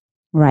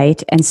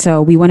 right? And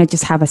so we want to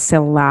just have a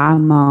Selah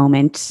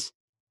moment,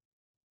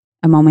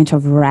 a moment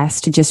of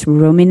rest to just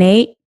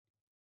ruminate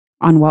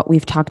on what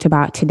we've talked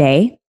about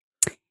today.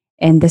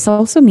 And this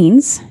also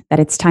means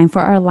that it's time for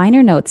our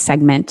liner notes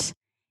segment.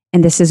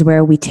 And this is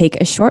where we take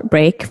a short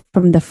break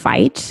from the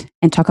fight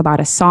and talk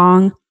about a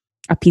song,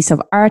 a piece of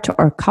art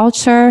or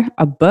culture,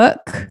 a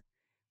book,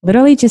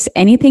 literally just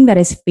anything that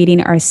is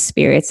feeding our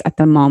spirits at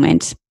the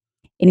moment,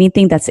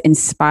 anything that's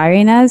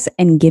inspiring us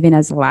and giving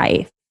us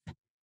life.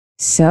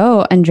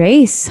 So,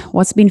 Andres,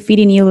 what's been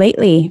feeding you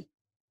lately?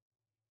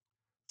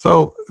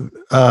 So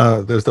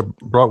there's the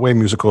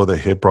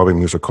hit Broadway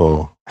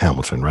musical,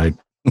 Hamilton, right?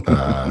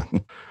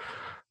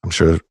 I'm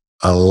sure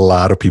a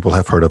lot of people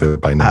have heard of it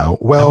by now.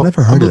 I've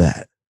never heard of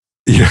that.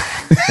 Yeah.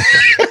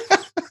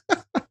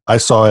 I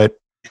saw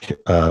it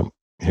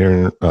here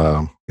in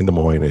Des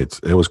Moines.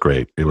 It was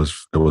great. It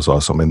was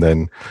awesome. And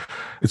then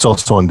it's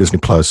also on Disney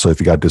Plus. So if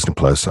you got Disney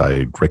Plus,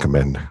 I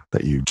recommend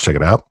that you check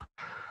it out.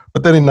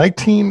 But then in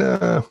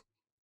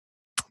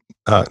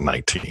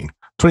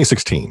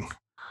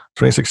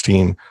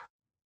 2016,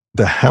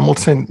 the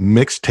Hamilton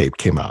mixtape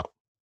came out.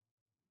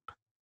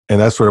 And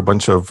that's where a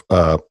bunch of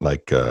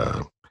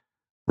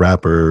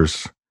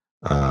rappers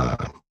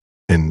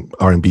and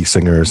R&B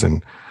singers,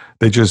 and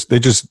they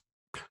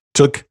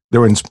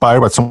were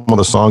inspired by some of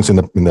the songs in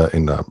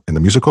the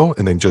musical,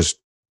 and then just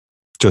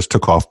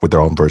took off with their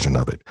own version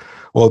of it.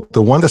 Well,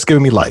 the one that's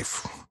giving me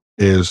life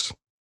is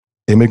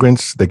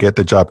Immigrants That Get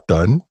the Job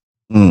Done.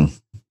 And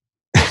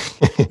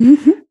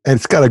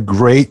it's got a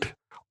great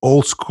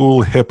old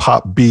school hip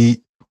hop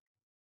beat.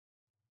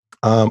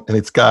 And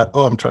it's got,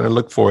 I'm trying to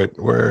look for it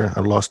where I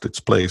lost its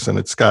place. And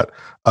it's got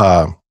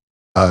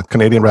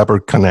Canadian rapper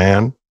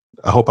Kanan.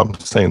 I hope I'm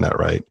saying that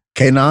right.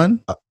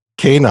 Kanan?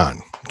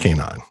 Kanan.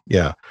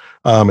 Yeah.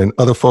 And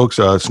other folks,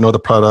 Snow the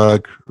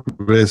Product,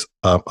 Riz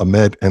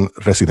Ahmed, and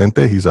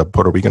Residente. He's a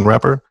Puerto Rican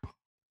rapper.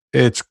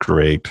 It's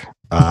great.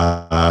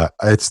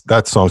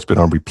 That song's been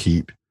on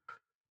repeat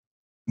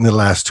in the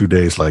last 2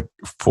 days, like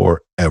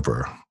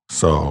forever.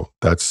 So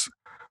that's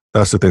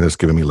the thing that's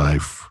giving me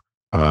life.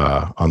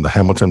 On the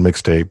Hamilton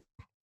mixtape,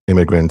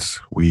 Immigrants,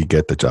 We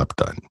Get the Job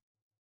Done.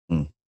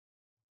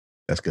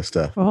 That's good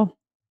stuff. Cool.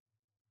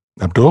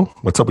 Abdul,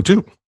 what's up with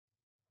you?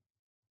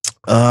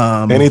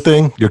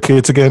 Anything? Your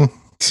kids again?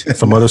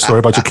 Some other story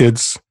about your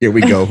kids? Here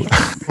we go.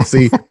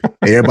 See,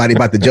 everybody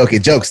about the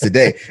jokes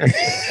today.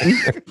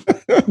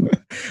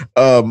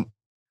 I'm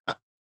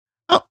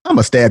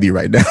gonna stab you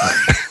right now.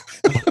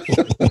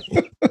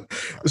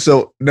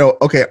 So no,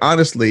 okay.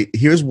 Honestly,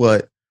 here's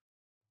what's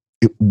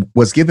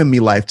given me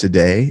life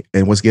today,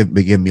 and what's been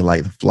giving me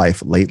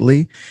life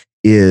lately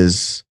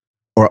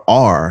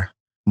are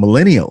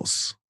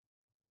millennials.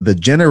 The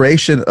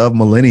generation of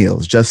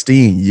millennials.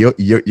 Justine,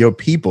 your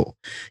people,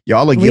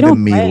 y'all are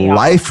giving me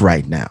life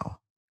right now.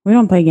 We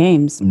don't play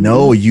games.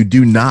 No, you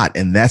do not,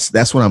 and that's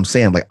what I'm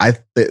saying.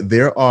 Like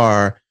there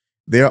are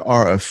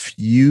a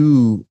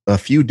few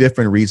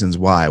different reasons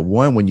why.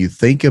 One, when you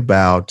think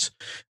about,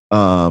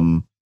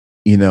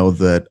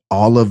 that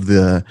all of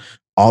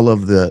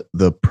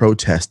the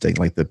protesting,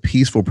 like the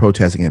peaceful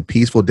protesting and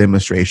peaceful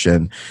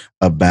demonstration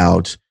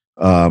about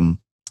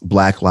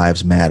Black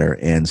Lives Matter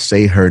and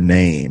Say Her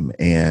Name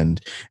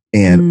and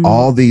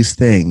all these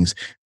things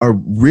are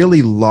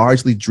really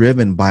largely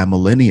driven by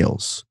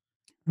millennials,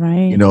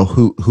 right?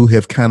 Who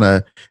have kind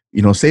of,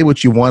 say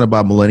what you want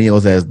about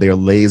millennials as they're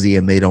lazy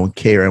and they don't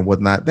care and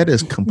whatnot. That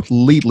is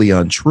completely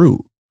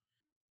untrue.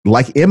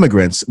 Like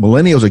immigrants,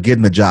 millennials are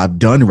getting the job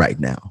done right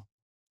now.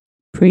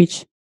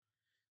 Preach.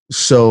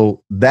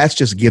 So that's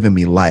just giving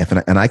me life.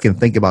 And I can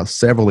think about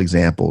several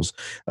examples.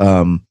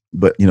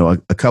 but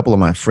a couple of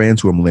my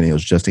friends who are millennials,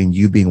 Justine,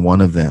 you being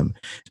one of them,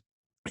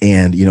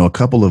 and a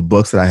couple of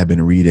books that I have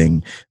been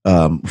reading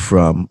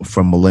from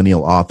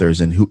millennial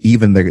authors, and who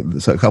even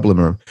so a couple of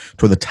them are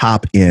toward the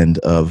top end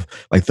of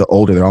like the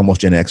older, they're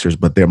almost Gen Xers,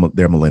 but they're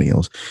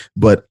millennials.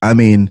 But I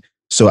mean,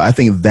 so I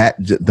think that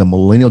the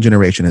millennial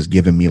generation has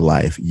given me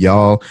life.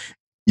 Y'all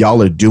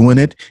are doing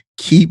it.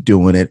 Keep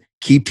doing it.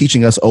 Keep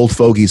teaching us old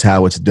fogies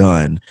how it's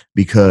done,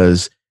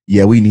 because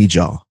we need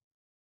y'all.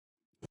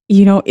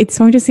 It's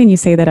so interesting you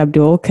say that,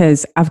 Abdul,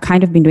 because I've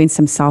kind of been doing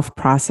some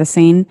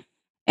self-processing.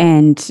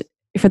 And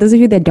for those of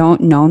you that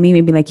don't know me,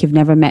 maybe like you've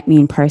never met me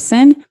in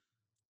person,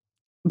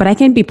 but I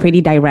can be pretty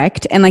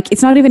direct, and like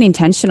it's not even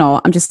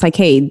intentional. I'm just like,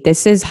 hey,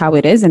 this is how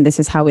it is and this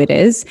is how it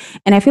is.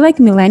 And I feel like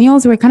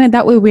millennials, we're kind of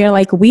that way. We're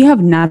like, we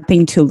have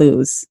nothing to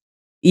lose.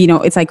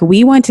 It's like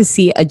we want to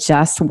see a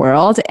just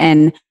world,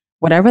 and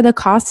whatever the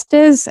cost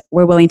is,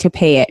 we're willing to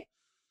pay it.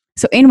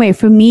 So anyway,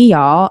 for me,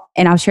 y'all,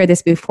 and I'll share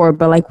this before,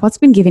 but like what's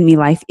been giving me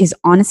life is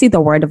honestly the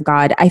word of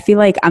God. I feel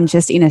like I'm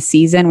just in a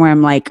season where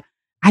I'm like,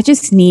 I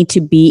just need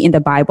to be in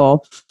the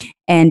Bible.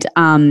 And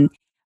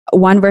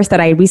one verse that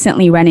I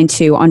recently ran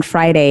into on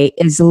Friday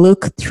is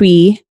Luke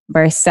 3,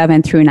 verse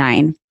 7 through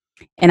 9.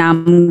 And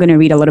I'm going to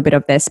read a little bit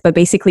of this, but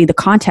basically the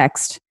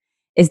context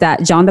is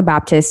that John the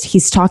Baptist,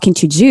 he's talking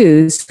to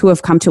Jews who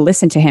have come to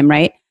listen to him,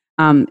 right?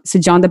 So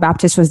John the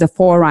Baptist was the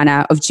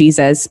forerunner of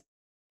Jesus.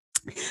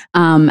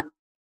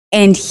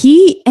 And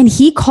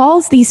he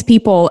calls these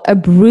people a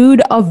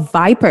brood of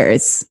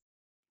vipers,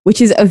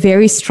 which is a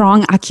very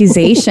strong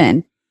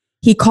accusation.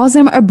 He calls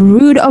them a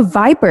brood of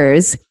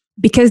vipers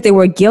because they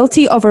were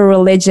guilty of a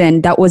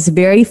religion that was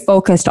very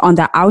focused on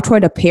the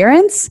outward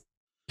appearance,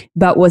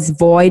 but was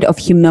void of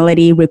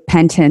humility,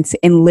 repentance,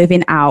 and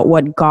living out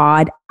what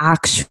God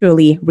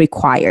actually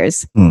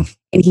requires. And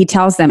he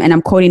tells them, and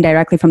I'm quoting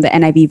directly from the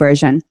NIV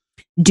version,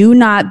 "Do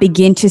not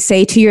begin to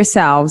say to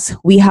yourselves,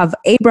 we have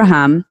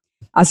Abraham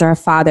as our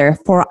father,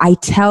 for I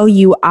tell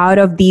you, out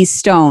of these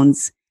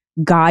stones,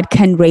 God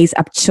can raise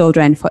up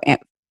children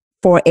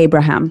for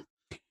Abraham."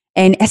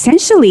 And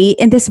essentially,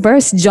 in this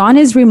verse, John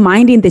is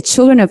reminding the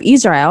children of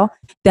Israel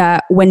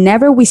that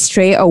whenever we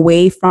stray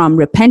away from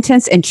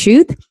repentance and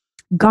truth,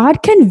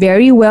 God can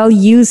very well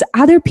use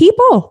other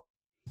people,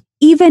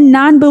 even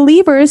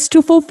non-believers,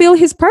 to fulfill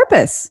his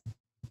purpose,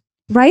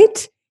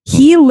 right?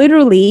 He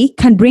literally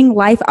can bring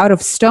life out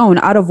of stone,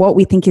 out of what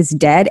we think is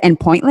dead and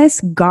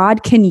pointless.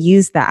 God can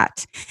use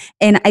that.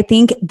 And I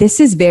think this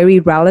is very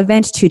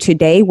relevant to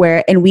today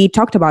and we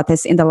talked about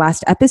this in the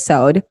last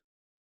episode,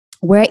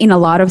 where in a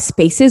lot of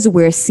spaces,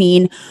 we're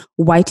seeing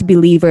white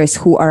believers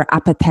who are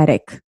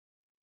apathetic,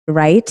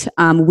 right?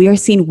 We are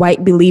seeing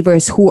white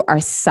believers who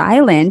are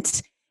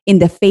silent in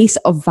the face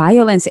of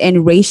violence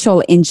and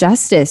racial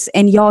injustice.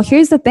 And y'all,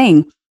 here's the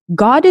thing.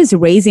 God is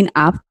raising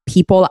up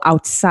people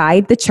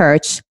outside the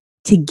church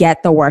to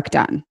get the work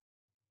done.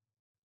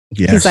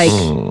 Yes. He's like,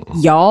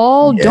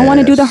 y'all don't want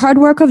to do the hard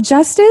work of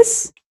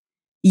justice?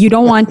 You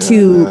don't want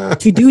to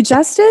do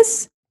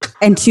justice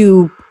and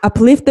to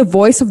uplift the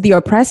voice of the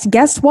oppressed?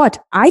 Guess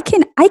what? I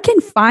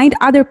can find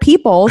other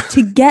people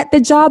to get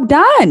the job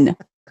done.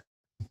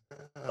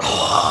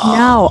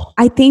 Now,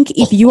 I think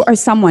if you are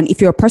someone, if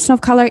you're a person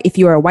of color, if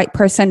you're a white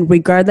person,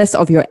 regardless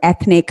of your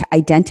ethnic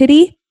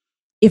identity,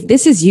 if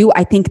this is you,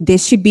 I think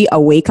this should be a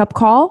wake-up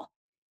call.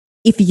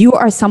 If you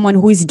are someone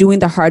who is doing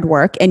the hard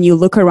work and you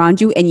look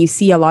around you and you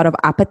see a lot of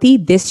apathy,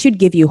 this should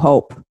give you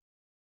hope,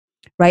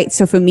 right?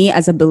 So for me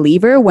as a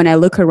believer, when I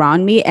look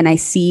around me and I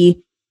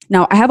see,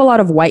 now I have a lot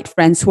of white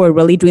friends who are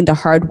really doing the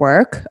hard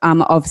work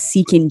of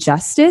seeking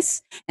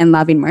justice and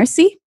loving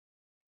mercy.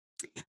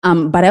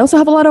 But I also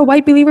have a lot of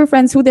white believer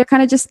friends who they're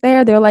kind of just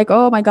there. They're like,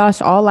 oh my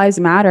gosh, all lives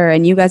matter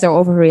and you guys are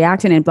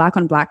overreacting in black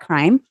on black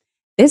crime.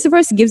 This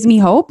verse gives me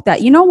hope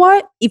that, you know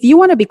what? If you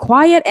want to be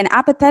quiet and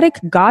apathetic,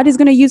 God is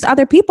going to use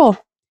other people.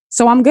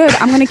 So I'm good.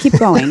 I'm going to keep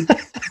going.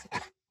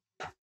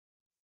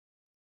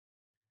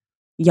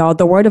 Y'all,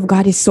 the word of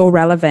God is so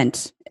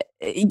relevant.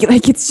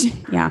 Like it's,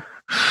 yeah.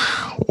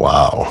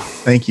 Wow.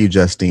 Thank you,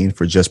 Justine,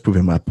 for just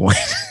proving my point.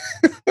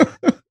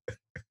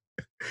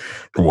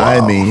 Wow.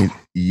 I mean,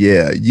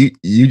 yeah,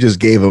 you just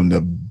gave them the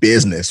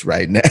business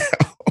right now.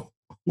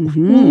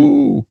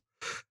 Mm-hmm.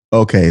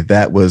 Okay,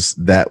 that was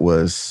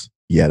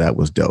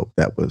dope.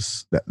 That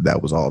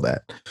was all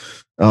that.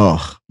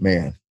 Oh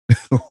man.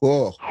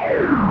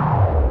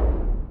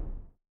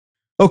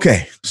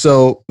 Okay,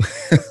 so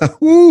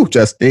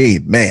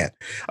Justine, man.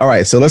 All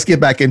right, so let's get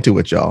back into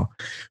it, y'all.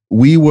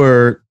 We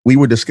were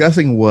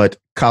discussing what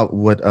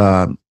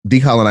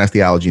decolonized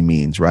theology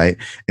means, right?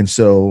 And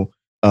so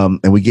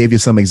and we gave you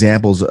some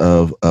examples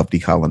of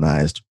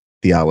decolonized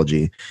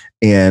theology.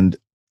 And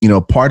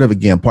part of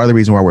the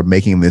reason why we're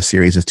making this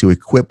series is to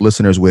equip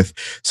listeners with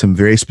some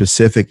very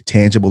specific,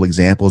 tangible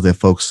examples that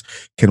folks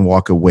can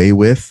walk away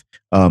with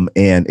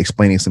and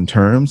explaining some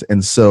terms.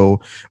 And so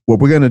what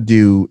we're going to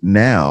do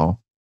now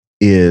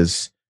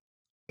is,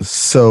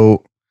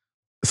 so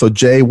So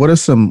Jay, what are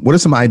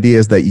some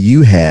ideas that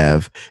you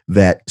have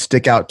that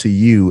stick out to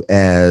you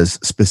as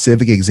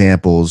specific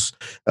examples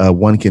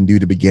one can do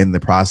to begin the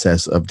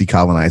process of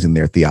decolonizing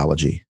their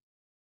theology?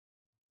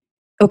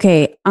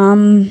 Okay,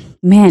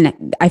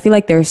 man, I feel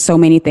like there's so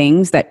many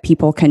things that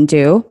people can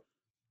do,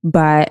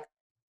 but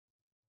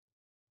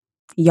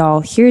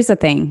y'all, here's the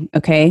thing,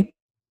 okay?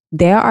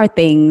 There are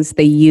things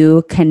that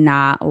you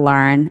cannot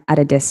learn at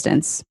a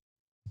distance.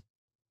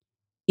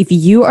 If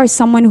you are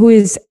someone who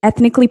is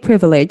ethnically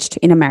privileged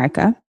in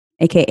America,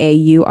 aka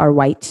you are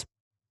white,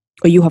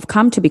 or you have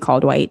come to be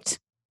called white,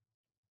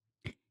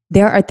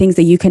 there are things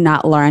that you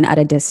cannot learn at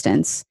a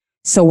distance.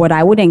 So what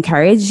I would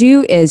encourage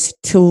you is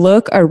to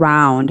look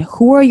around.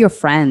 Who are your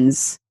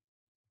friends?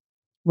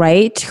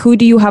 Right? Who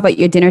do you have at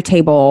your dinner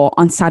table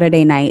on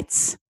Saturday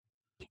nights?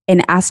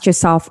 And ask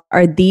yourself,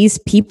 are these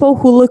people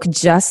who look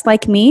just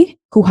like me,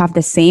 who have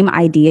the same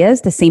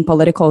ideas, the same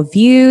political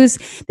views,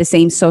 the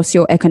same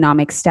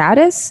socioeconomic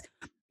status?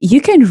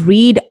 You can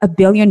read a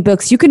billion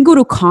books. You can go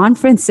to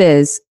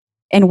conferences.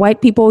 And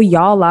white people,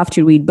 y'all love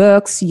to read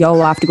books. Y'all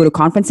love to go to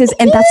conferences.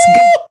 And that's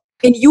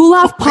good. And you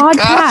love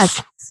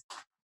podcasts.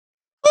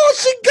 Oh,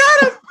 she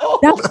got it. Oh,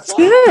 that's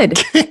good.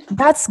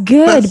 That's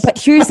good. But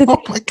here's the thing.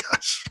 Oh my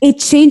gosh. It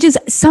changes.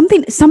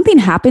 Something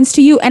happens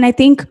to you. And I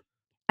think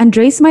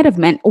Andres might have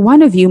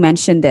one of you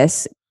mentioned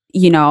this,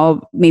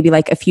 maybe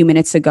like a few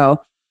minutes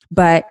ago,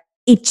 but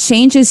it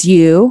changes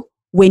you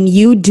when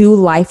you do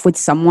life with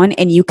someone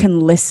and you can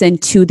listen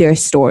to their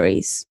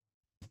stories,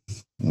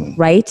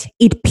 right?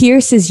 It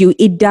pierces you.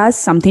 It does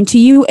something to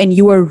you and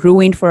you are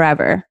ruined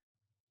forever.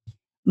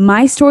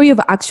 My story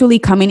of actually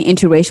coming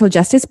into racial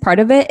justice, part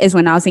of it is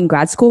when I was in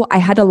grad school, I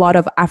had a lot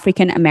of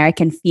African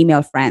American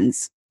female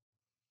friends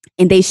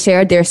and they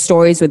shared their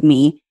stories with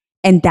me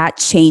and that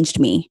changed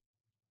me.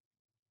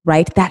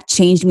 Right? That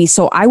changed me.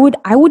 So I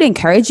would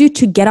encourage you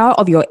to get out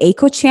of your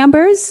echo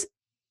chambers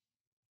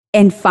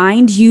and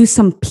find you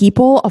some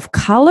people of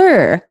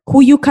color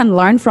who you can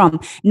learn from.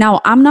 Now,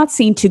 I'm not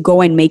saying to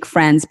go and make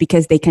friends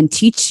because they can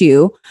teach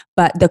you,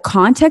 but the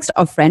context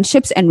of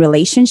friendships and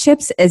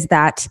relationships is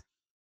that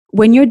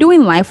when you're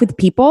doing life with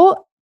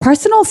people,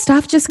 personal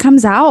stuff just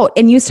comes out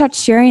and you start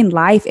sharing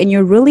life and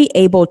you're really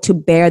able to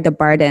bear the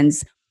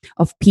burdens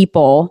of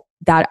people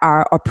that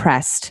are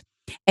oppressed.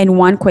 And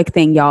one quick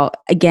thing, y'all,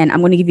 again,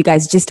 I'm going to give you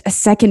guys just a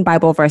second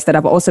Bible verse that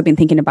I've also been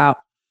thinking about.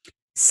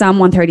 Psalm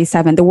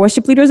 137. The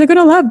worship leaders are going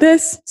to love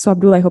this. So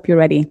Abdul, I hope you're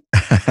ready.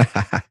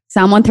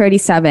 Psalm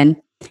 137.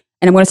 And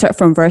I'm going to start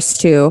from verse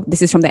 2.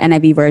 This is from the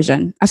NIV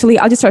version. Actually,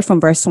 I'll just start from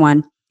verse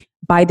 1.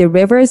 By the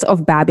rivers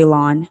of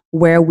Babylon,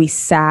 where we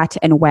sat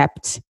and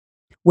wept,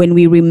 when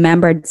we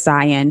remembered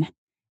Zion,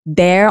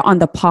 there on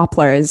the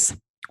poplars,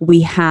 we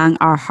hang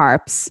our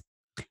harps.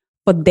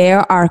 But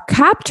there our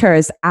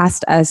captors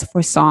asked us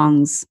for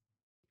songs.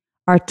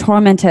 Our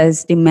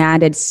tormentors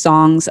demanded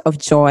songs of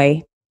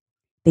joy.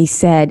 They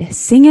said,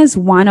 sing us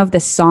one of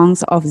the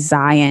songs of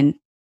Zion.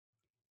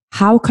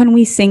 How can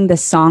we sing the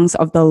songs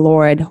of the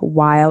Lord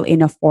while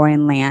in a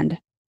foreign land?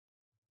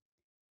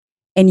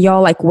 And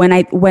y'all, like when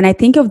I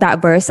think of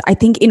that verse, I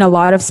think in a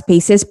lot of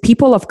spaces,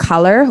 people of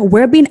color,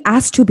 we're being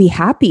asked to be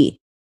happy.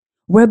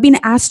 We're being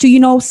asked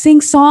to,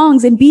 sing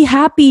songs and be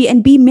happy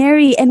and be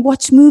merry and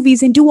watch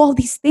movies and do all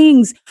these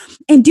things.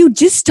 And dude,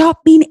 just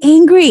stop being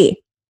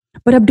angry.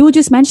 But Abdul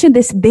just mentioned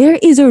this. There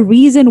is a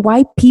reason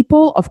why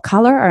people of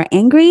color are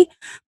angry.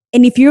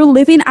 And if you're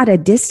living at a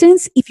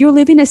distance, if you're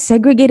living a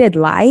segregated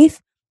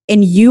life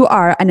and you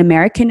are an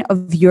American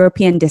of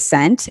European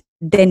descent,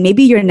 then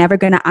maybe you're never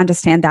going to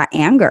understand that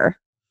anger,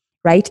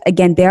 right?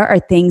 Again, there are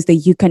things that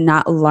you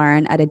cannot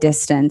learn at a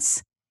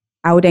distance.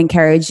 I would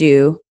encourage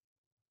you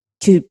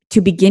to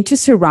begin to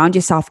surround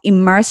yourself,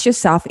 immerse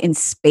yourself in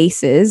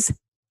spaces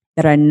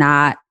that are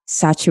not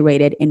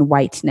saturated in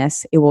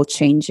whiteness. It will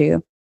change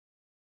you.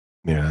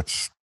 Yeah,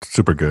 it's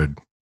super good.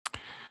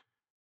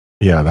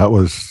 Yeah, that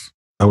was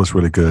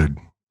really good,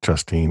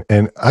 Justine.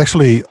 And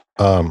actually,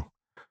 I'm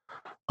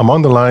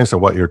on the lines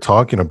of what you're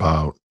talking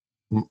about.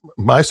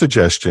 My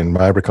suggestion,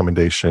 my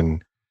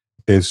recommendation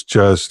is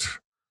just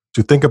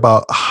to think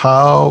about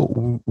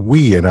how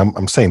we, and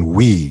I'm saying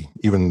we,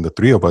 even the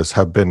three of us,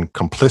 have been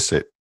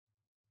complicit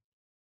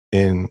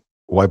in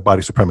white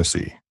body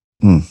supremacy.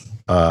 And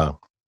I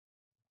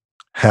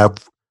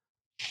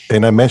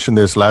mentioned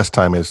this last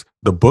time, is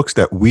the books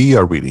that we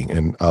are reading,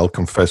 and I'll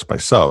confess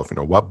myself,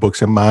 what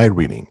books am I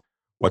reading?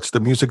 What's the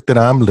music that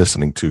I'm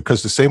listening to?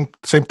 Because the same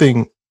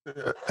thing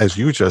as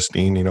you,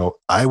 Justine, when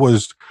I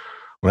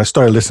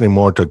started listening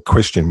more to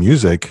Christian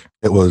music,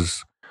 it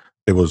was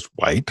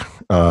white,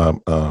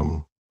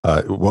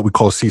 what we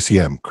call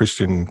CCM,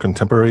 Christian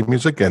contemporary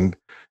music. And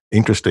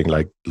interesting,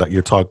 like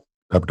your talk,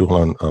 Abdul,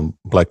 on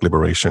Black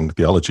liberation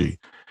theology,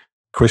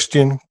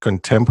 Christian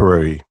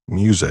contemporary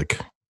music,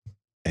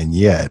 and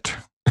yet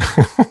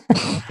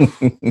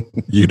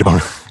you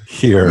don't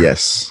hear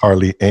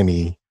hardly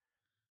any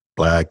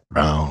Black,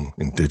 brown,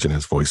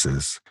 indigenous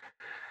voices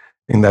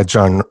in that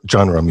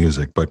genre of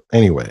music. But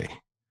anyway,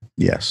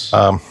 yes,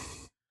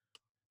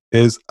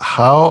 is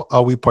how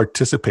are we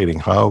participating?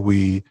 How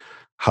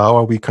How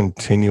are we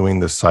continuing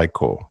the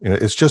cycle?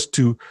 It's just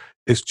to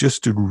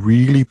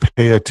really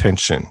pay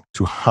attention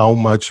to how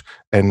much,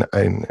 and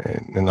I'm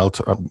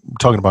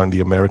talking about in the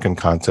American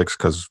context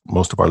because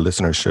most of our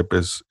listenership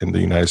is in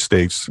the United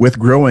States, with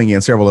growing in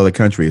several other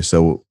countries.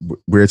 So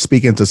we're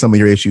speaking to some of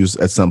your issues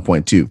at some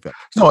point too.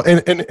 No,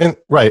 and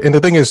right, and the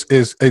thing is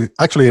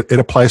actually it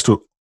applies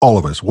to all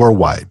of us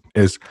worldwide.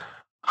 Is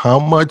how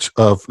much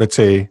of, let's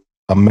say,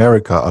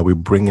 America are we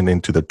bringing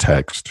into the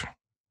text,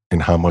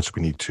 and how much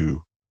we need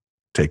to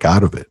take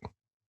out of it.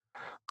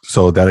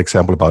 So that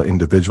example about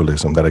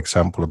individualism, that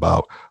example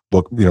about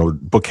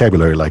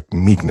vocabulary like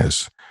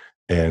meekness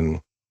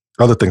and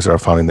other things that are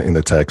found in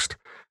the text,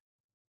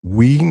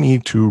 we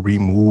need to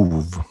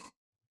remove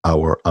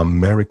our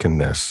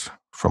Americanness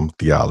from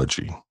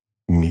theology.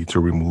 We need to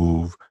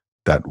remove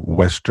that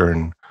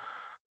Western,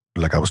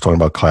 like I was talking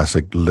about,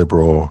 classic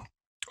liberal,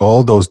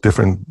 all those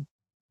different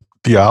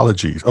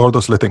theologies, all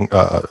those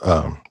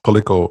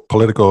political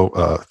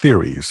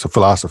theories,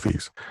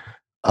 philosophies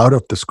out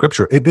of the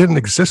scripture. It didn't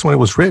exist when it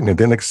was written. It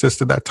didn't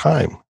exist at that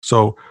time.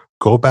 So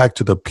go back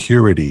to the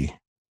purity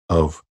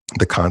of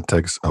the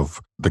context of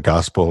the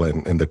gospel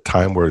and the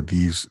time where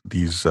these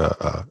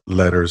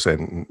letters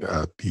and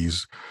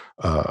these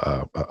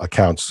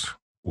accounts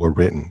were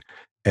written,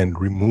 and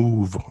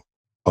remove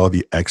all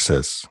the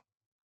excess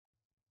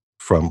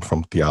from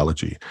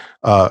theology.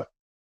 I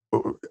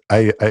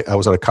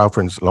was at a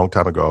conference a long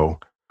time ago,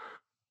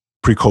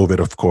 pre-COVID,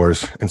 of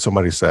course, and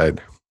somebody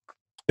said,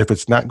 if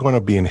it's not going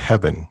to be in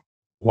heaven,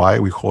 why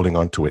are we holding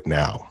on to it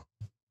now?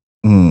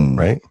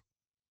 Right?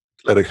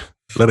 Let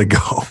it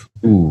go.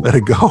 Ooh. Let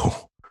it go.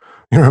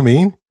 You know what I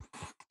mean?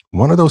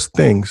 One of those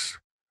things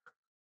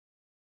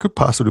could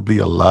possibly be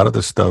a lot of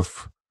the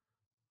stuff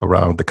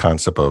around the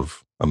concept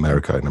of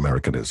America and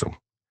Americanism.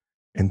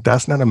 And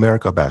that's not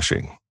America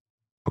bashing.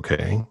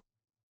 Okay.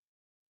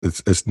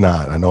 It's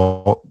not. I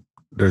know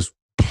there's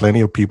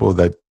plenty of people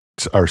that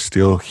are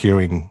still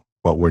hearing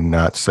what we're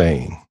not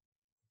saying.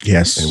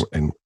 Yes.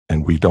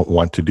 And we don't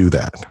want to do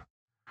that.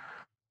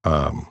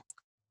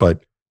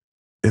 But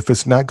if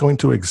it's not going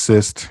to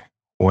exist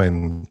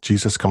when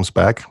Jesus comes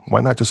back, why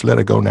not just let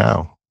it go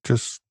now?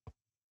 Just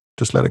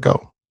let it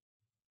go.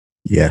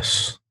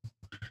 Yes.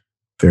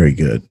 Very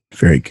good.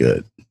 Very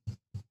good.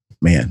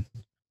 Man.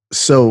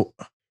 So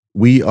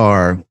we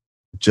are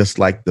just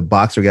like the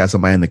boxer got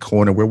somebody in the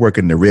corner. We're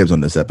working the ribs on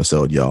this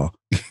episode, y'all.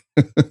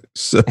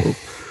 So,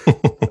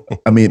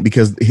 I mean,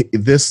 because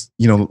this,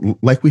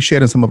 like we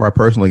shared in some of our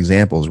personal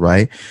examples,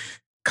 right?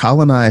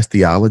 Colonized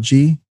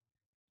theology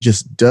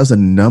just does a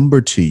number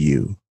to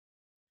you.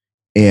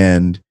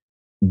 And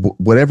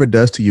whatever it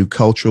does to you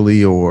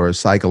culturally or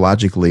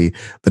psychologically,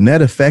 the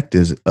net effect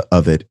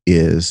of it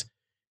is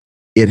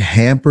it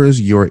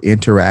hampers your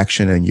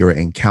interaction and your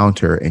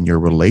encounter and your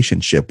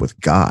relationship with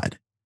God.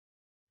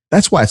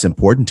 That's why it's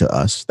important to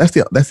us. That's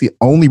the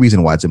only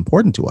reason why it's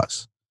important to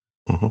us.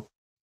 Mm-hmm.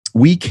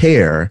 We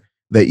care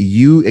that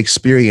you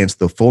experience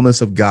the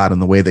fullness of God in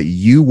the way that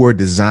you were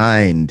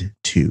designed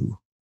to.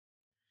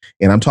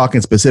 And I'm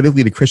talking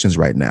specifically to Christians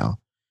right now.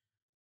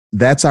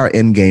 That's our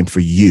end game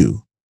for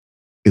you,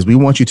 is we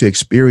want you to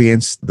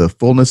experience the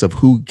fullness of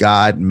who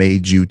God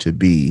made you to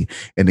be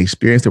and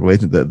experience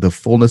the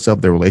fullness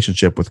of the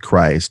relationship with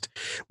Christ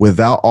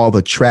without all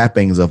the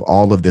trappings of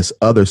all of this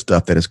other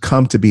stuff that has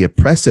come to be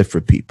oppressive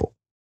for people.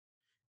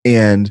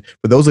 And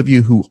for those of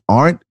you who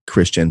aren't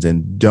Christians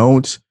and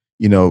don't,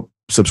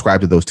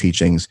 subscribe to those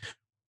teachings,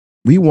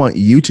 we want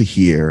you to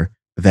hear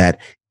that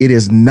it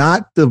is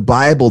not the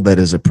Bible that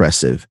is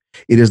oppressive.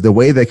 It is the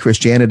way that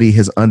Christianity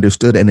has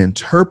understood and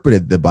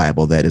interpreted the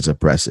Bible that is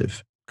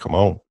oppressive. Come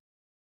on.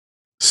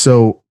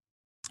 So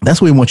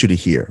that's what we want you to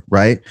hear,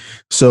 right?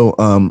 So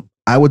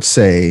I would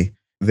say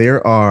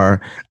I've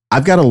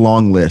got a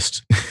long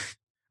list.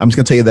 I'm just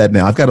going to tell you that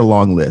now. I've got a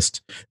long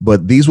list,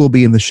 but these will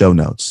be in the show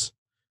notes.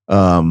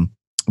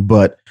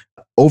 But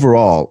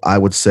overall, I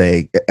would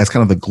say, as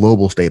kind of the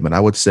global statement, I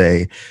would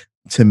say,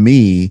 to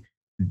me,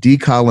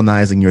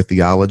 decolonizing your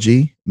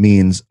theology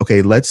means,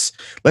 okay, let's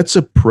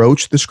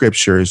approach the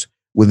scriptures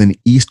with an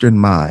Eastern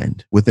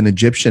mind, with an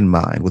Egyptian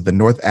mind, with a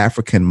North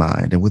African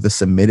mind, and with a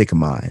Semitic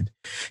mind,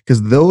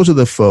 because those are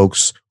the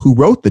folks who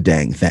wrote the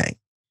dang thing.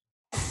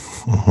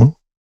 Mm-hmm.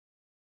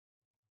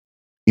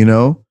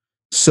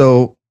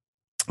 So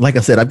like I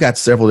said, I've got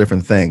several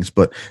different things,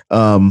 but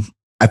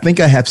I think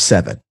I have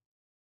 7.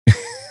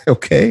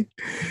 Okay.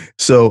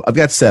 So I've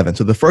got 7.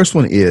 So the first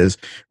one is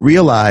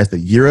realize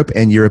that Europe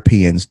and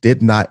Europeans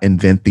did not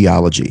invent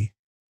theology,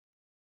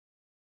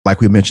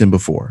 like we mentioned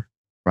before,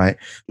 right?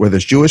 Whether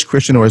it's Jewish,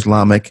 Christian, or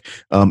Islamic,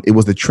 it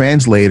was the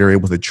translator, it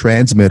was the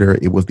transmitter,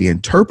 it was the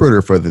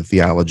interpreter for the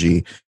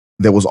theology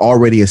that was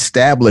already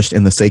established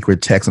in the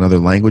sacred text in other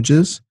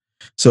languages.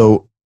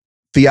 So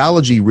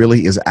theology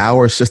really is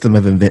our system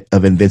of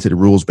invented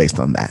rules based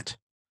on that.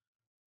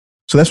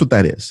 So that's what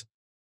that is.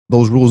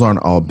 Those rules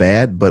aren't all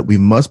bad, but we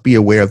must be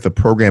aware of the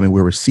programming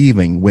we're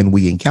receiving when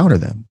we encounter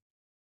them.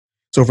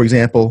 So, for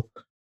example,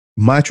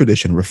 my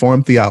tradition,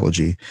 Reformed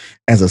theology,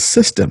 as a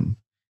system,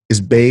 is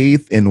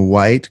bathed in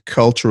white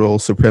cultural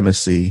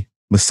supremacy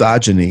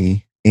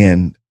misogyny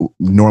and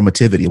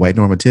normativity, white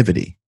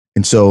normativity.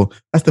 And so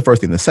that's the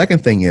first thing. The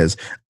second thing is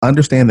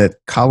understand that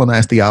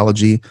colonized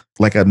theology,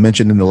 like I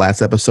mentioned in the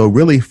last episode,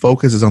 really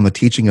focuses on the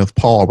teaching of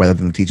Paul rather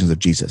than the teachings of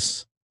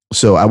Jesus.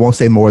 So I won't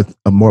say more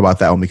about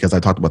that one because I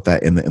talked about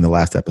that in the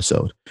last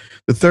episode.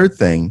 The third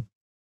thing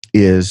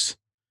is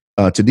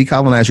to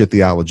decolonize your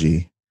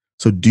theology.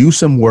 So do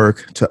some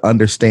work to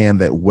understand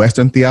that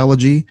Western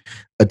theology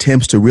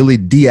attempts to really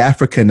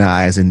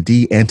de-Africanize and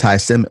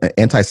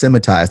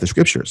anti-Semitize the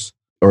scriptures,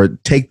 or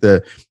take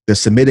the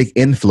Semitic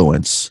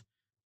influence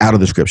out of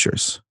the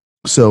scriptures.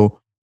 So,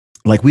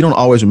 like, we don't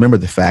always remember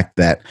the fact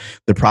that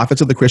the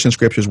prophets of the Christian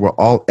scriptures were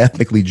all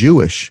ethnically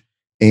Jewish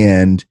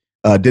and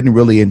didn't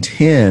really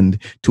intend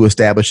to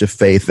establish a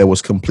faith that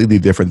was completely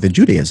different than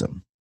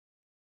Judaism.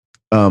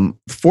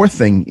 Fourth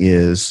thing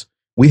is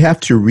we have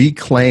to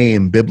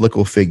reclaim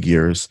biblical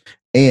figures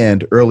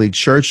and early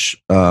church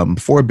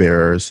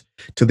forebearers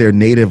to their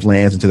native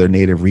lands and to their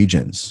native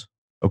regions.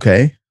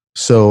 Okay?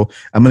 So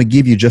I'm going to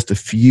give you just a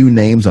few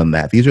names on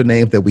that. These are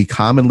names that we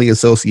commonly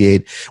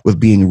associate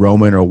with being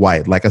Roman or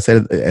white. Like I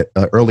said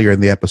earlier in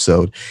the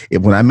episode,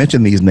 when I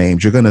mention these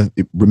names, you're going to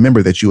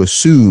remember that you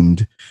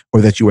assumed or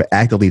that you were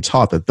actively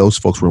taught that those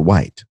folks were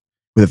white,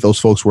 or that those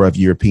folks were of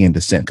European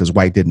descent, because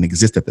white didn't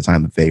exist at the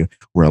time that they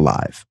were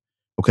alive.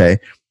 Okay?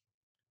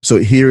 So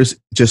here's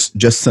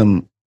just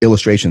some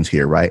illustrations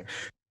here, right?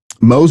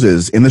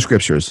 Moses, in the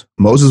scriptures,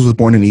 Moses was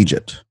born in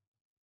Egypt.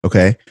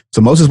 Okay,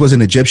 so Moses was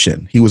an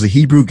Egyptian. He was a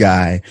Hebrew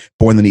guy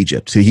born in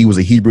Egypt. So he was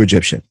a Hebrew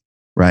Egyptian,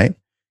 right?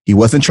 He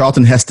wasn't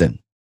Charlton Heston,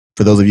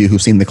 for those of you who've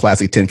seen the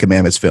classic Ten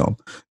Commandments film.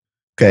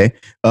 Okay,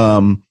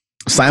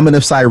 Simon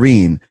of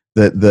Cyrene,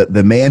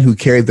 the man who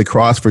carried the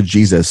cross for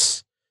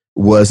Jesus,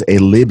 was a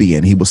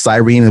Libyan. He was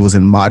Cyrene and was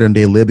in modern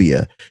day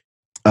Libya.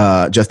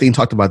 Justine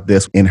talked about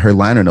this in her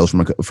liner notes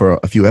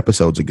for a few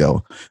episodes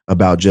ago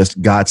about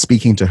just God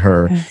speaking to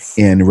her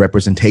in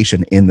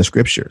representation in the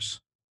scriptures.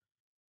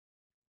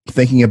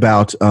 Thinking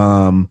about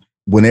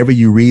whenever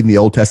you read in the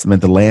Old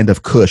Testament, the land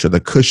of Cush or the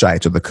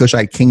Cushites or the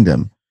Cushite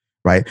kingdom,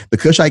 right? The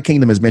Cushite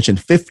kingdom is mentioned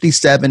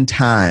 57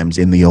 times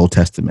in the Old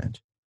Testament.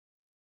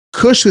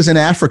 Cush is in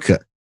Africa.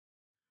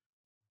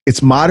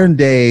 It's modern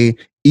day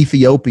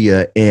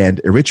Ethiopia and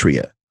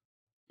Eritrea.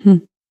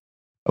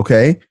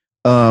 Okay?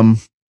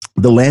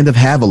 The land of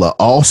Havilah,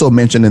 also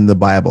mentioned in the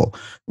Bible,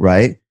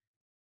 right,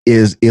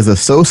 is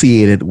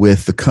associated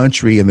with the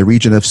country and the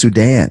region of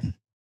Sudan.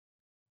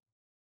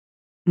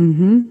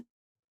 Mm-hmm.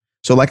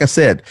 So, like I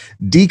said,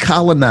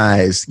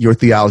 decolonize your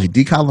theology,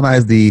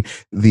 decolonize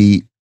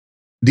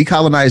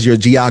decolonize your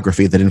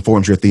geography that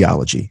informs your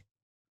theology,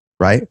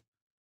 right?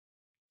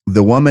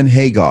 The woman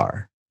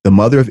Hagar, the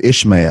mother of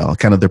Ishmael,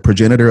 kind of the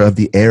progenitor of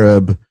the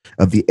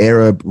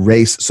Arab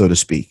race, so to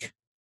speak,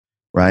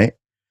 right?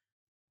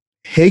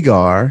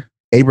 Hagar,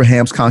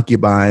 Abraham's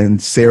concubine,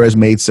 Sarah's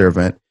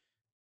maidservant.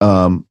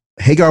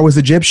 Hagar was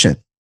Egyptian.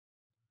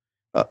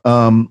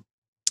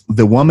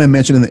 The woman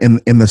mentioned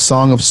in the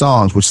Song of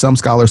Songs, which some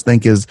scholars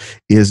think is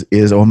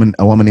a woman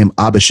named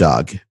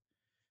Abishag.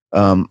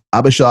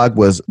 Abishag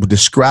was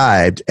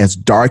described as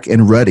dark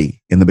and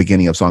ruddy in the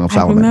beginning of Song of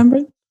Solomon. I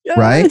remember, yes.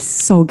 Right?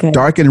 So good,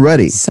 dark and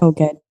ruddy, so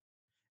good.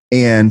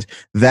 And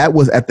that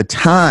was at the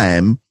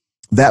time.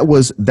 That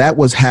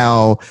was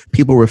how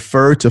people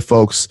referred to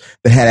folks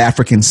that had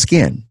African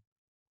skin.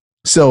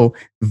 So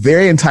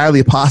very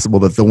entirely possible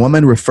that the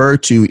woman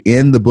referred to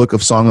in the book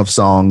of Song of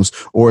Songs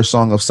or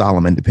Song of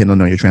Solomon, depending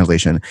on your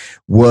translation,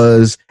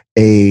 was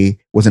an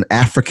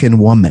African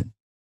woman.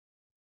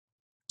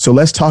 So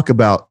let's talk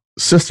about,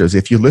 sisters,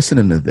 if you're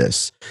listening to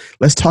this,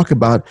 let's talk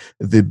about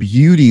the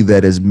beauty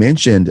that is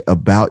mentioned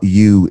about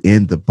you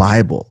in the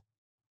Bible.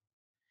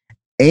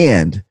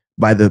 And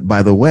by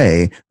the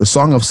way, the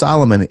Song of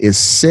Solomon is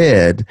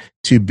said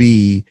to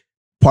be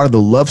part of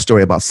the love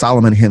story about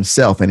Solomon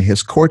himself and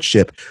his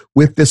courtship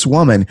with this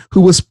woman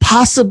who was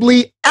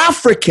possibly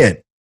African.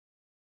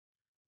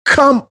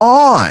 Come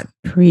on.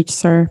 Preach,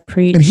 sir,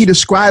 preach. And he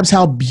describes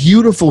how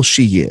beautiful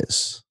she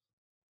is.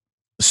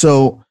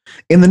 So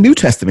in the New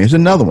Testament, here's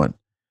another one.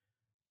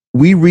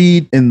 We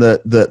read in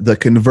the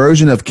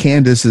conversion of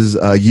Candace's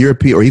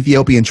European or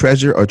Ethiopian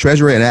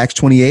treasurer in Acts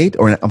 28,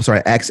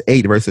 Acts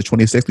 8 verses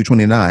 26 through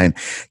 29.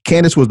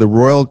 Candace was the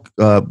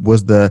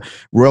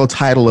royal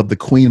title of the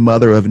queen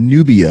mother of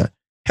Nubia.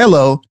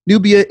 Hello,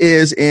 Nubia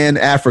is in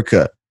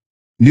Africa.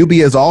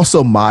 Nubia is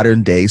also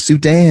modern day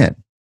Sudan.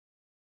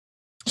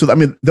 So I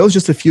mean, those are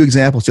just a few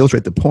examples to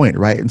illustrate the point,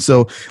 right? And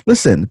so,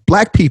 listen,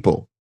 Black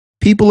people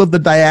of the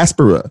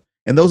diaspora,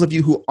 and those of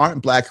you who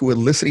aren't Black who are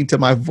listening to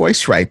my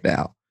voice right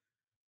now.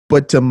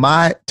 But to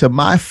my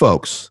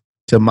folks,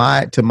 to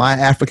my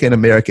African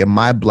American,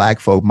 my Black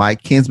folk, my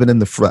kinsmen in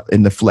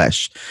the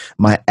flesh,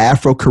 my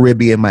Afro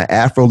Caribbean, my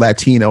Afro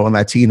Latino and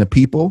Latina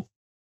people,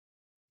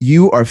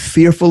 you are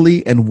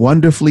fearfully and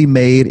wonderfully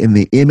made in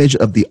the image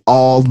of the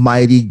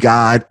Almighty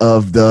God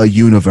of the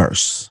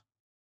universe.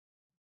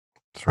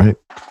 That's right.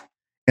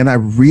 And I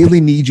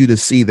really need you to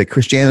see that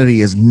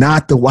Christianity is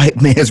not the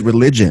white man's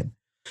religion.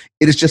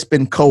 It has just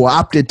been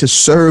co-opted to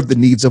serve the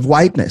needs of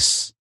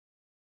whiteness.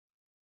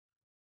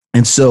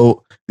 And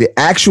so the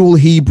actual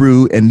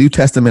Hebrew and New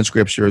Testament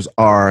scriptures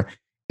are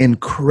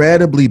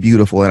incredibly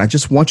beautiful. And I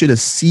just want you to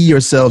see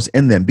yourselves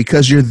in them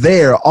because you're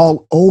there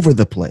all over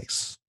the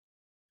place.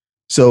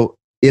 So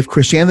if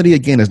Christianity,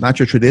 again, is not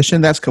your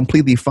tradition, that's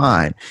completely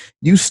fine.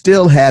 You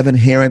still have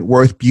inherent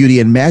worth, beauty,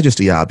 and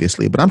majesty,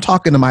 obviously. But I'm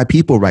talking to my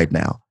people right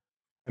now.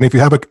 And if you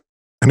have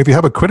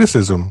a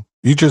criticism,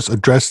 you just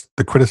address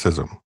the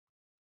criticism.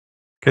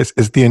 Okay,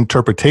 it's the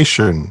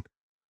interpretation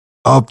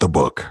of the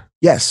book.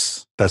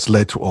 Yes. That's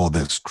led to all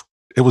this.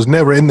 It was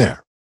never in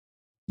there.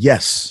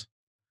 Yes.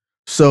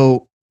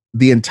 So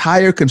the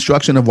entire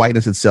construction of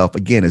whiteness itself,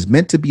 again, is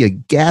meant to be a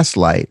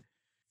gaslight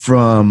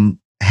from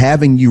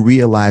having you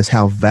realize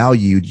how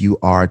valued you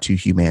are to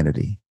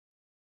humanity.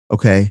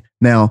 Okay.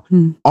 Now,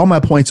 all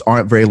my points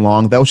aren't very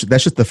long. That's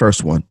just the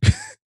first one.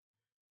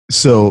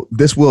 So I'm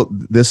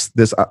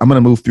going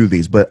to move through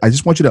these, but I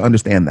just want you to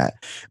understand that.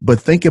 But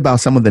think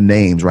about some of the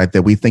names, right,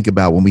 that we think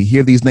about when we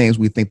hear these names,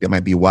 we think they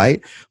might be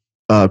white.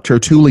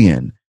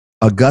 Tertullian,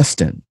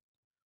 Augustine,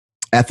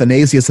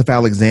 Athanasius of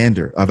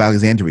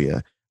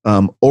Alexandria,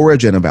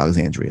 Origen of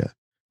Alexandria,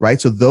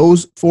 right? So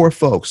those four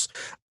folks,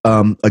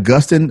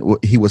 Augustine,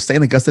 he was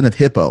Saint Augustine of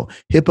Hippo.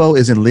 Hippo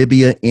is in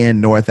Libya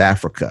in North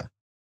Africa.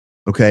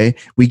 Okay,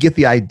 we get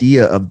the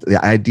idea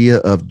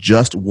of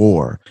just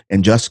war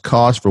and just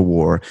cause for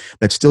war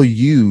that's still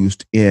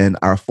used in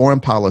our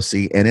foreign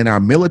policy and in our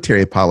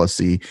military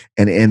policy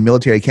and in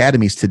military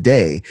academies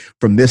today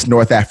from this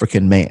North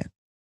African man.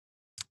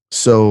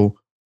 So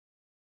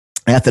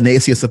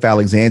Athanasius of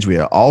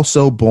Alexandria,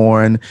 also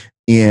born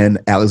in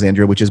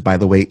Alexandria, which is, by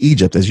the way,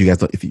 Egypt, as you guys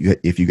don't,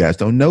 if you guys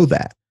don't know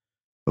that.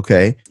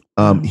 Okay,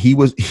 he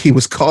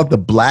was called the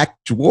Black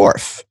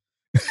Dwarf.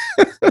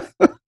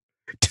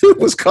 Dude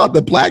was called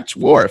the Black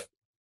Dwarf.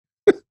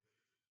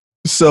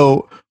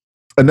 So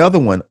another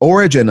one,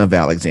 Origen of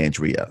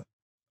Alexandria,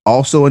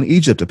 also in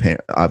Egypt,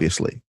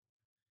 obviously.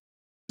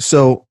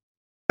 So,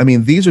 I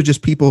mean, these are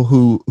just people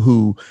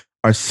who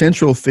are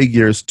central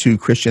figures to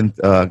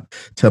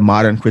to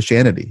modern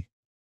Christianity,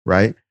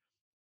 right?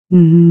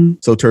 Mm-hmm.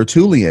 So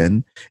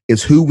Tertullian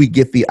is who we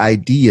get the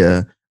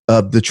idea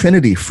of the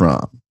Trinity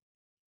from.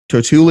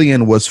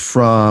 Tertullian was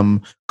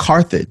from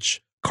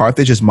Carthage.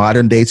 Carthage is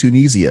modern day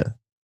Tunisia.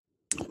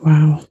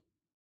 Wow.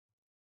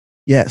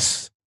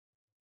 Yes.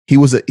 He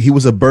was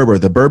a Berber.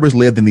 The Berbers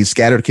lived in these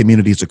scattered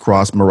communities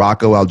across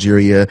Morocco,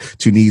 Algeria,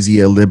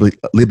 Tunisia,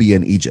 Libya,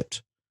 and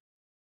Egypt.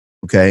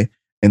 Okay.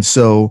 And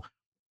so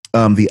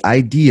the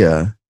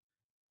idea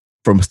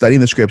from studying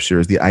the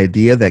scriptures, the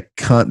idea that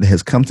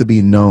has come to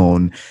be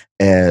known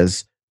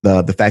as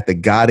the fact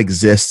that God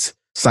exists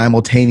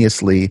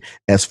simultaneously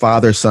as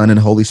Father, Son, and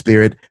Holy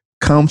Spirit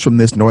comes from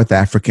this North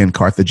African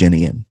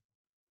Carthaginian.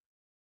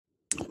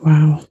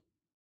 Wow.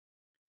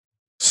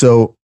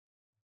 So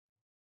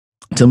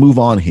to move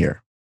on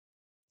here.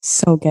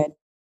 So good.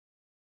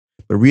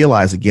 But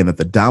realize again that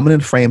the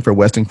dominant frame for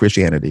Western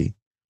Christianity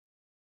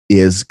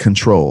is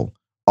control.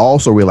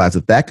 Also realize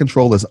that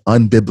control is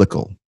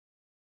unbiblical.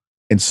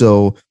 And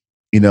so,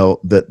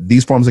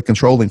 these forms of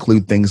control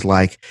include things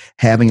like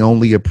having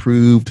only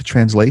approved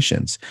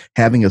translations,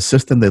 having a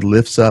system that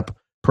lifts up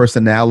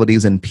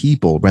personalities and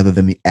people rather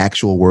than the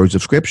actual words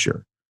of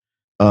Scripture.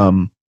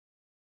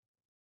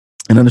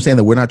 And understand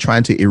that we're not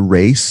trying to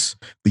erase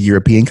the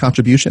European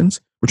contributions.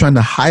 We're trying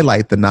to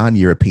highlight the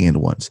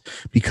non-European ones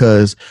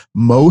because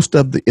most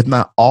of if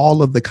not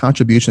all of the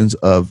contributions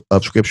of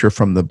Scripture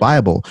from the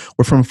Bible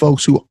were from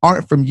folks who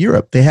aren't from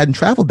Europe. They hadn't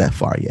traveled that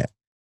far yet,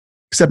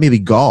 except maybe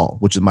Gaul,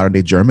 which is modern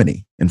day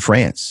Germany and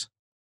France.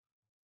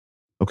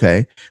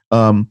 Okay.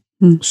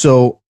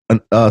 So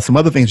some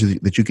other things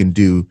that you can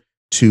do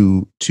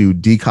to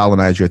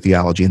decolonize your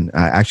theology, and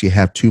I actually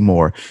have two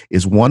more,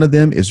 is one of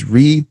them is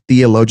read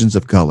Theologians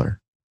of Color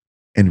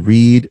and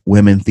read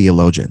women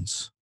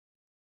theologians.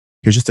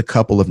 Here's just a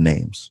couple of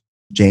names.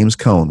 James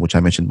Cone, which I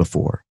mentioned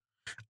before,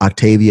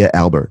 Octavia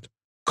Albert,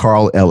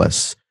 Carl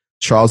Ellis,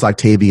 Charles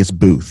Octavius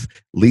Booth,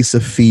 Lisa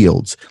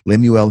Fields,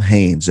 Lemuel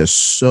Haynes. There's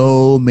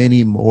so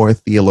many more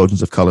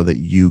theologians of color that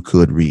you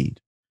could read.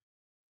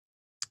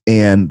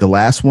 And the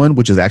last one,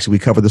 which is actually, we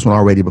covered this one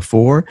already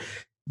before,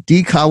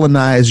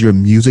 decolonize your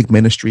music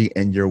ministry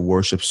and your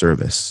worship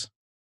service.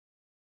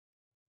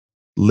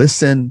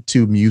 Listen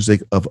to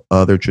music of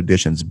other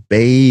traditions,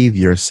 bathe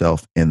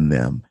yourself in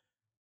them,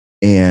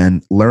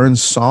 and learn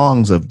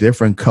songs of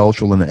different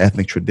cultural and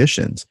ethnic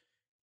traditions.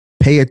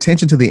 Pay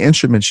attention to the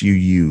instruments you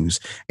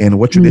use and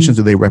what traditions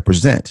do they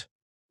represent.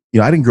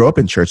 I didn't grow up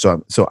in church,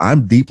 so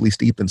I'm deeply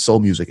steeped in soul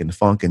music and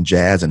funk and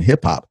jazz and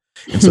hip hop.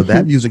 And so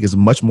that music is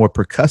much more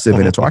percussive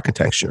in its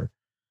architecture.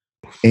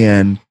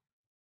 And,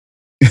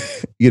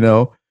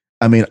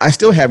 I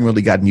still haven't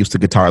really gotten used to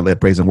guitar-led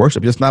praise and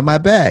worship. It's not my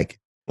bag.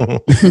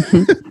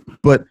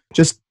 But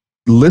just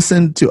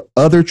listen to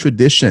other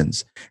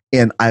traditions,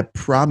 and I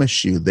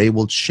promise you they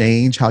will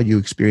change how you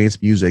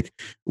experience music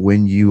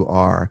when you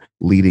are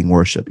leading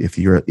worship, if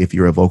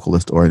you're a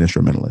vocalist or an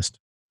instrumentalist.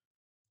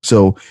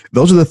 So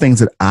those are the things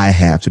that I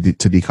have to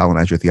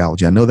decolonize your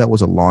theology. I know that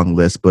was a long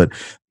list, but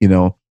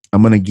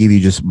I'm going to give you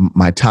just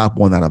my top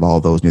one out of all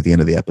those near the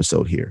end of the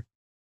episode here.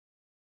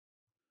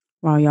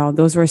 Wow, y'all,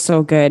 those were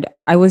so good.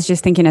 I was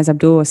just thinking as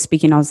Abdul was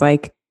speaking, I was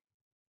like,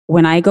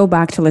 when I go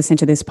back to listen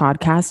to this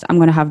podcast, I'm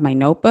going to have my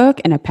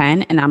notebook and a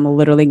pen, and I'm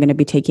literally going to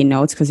be taking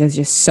notes because there's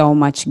just so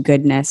much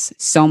goodness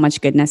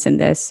in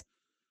this.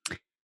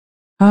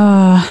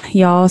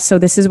 Y'all, so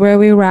this is where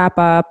we wrap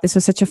up. This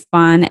was such a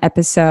fun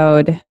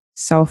episode.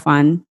 So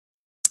fun.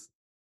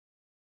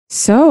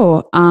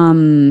 So,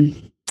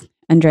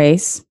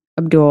 Andres,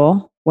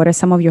 Abdul, what are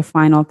some of your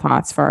final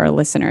thoughts for our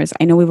listeners?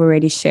 I know we've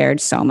already shared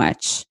so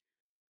much,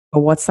 but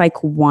what's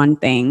like one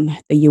thing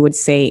that you would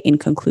say in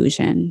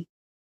conclusion?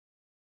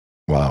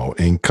 Wow.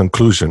 In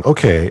conclusion,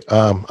 okay.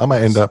 I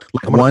might end up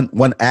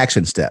one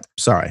action step.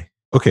 Sorry.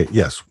 Okay.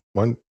 Yes.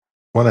 One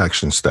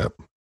action step.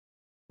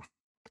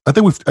 I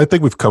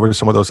think we've covered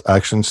some of those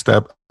action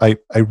steps. I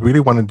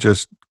really want to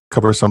just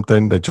cover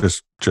something that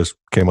just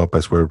came up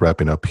as we're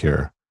wrapping up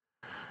here.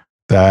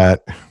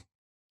 That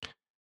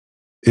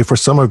if for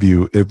some of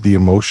you, if the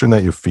emotion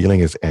that you're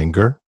feeling is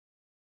anger,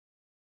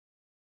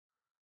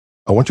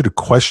 I want you to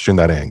question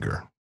that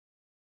anger.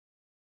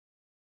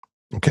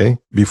 Okay?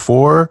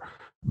 Before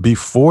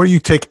you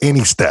take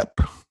any step,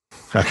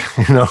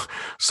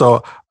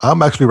 so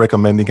I'm actually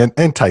recommending an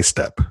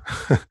anti-step.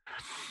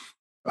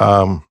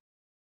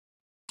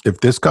 If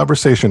this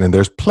conversation, and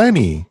there's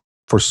plenty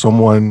for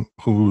someone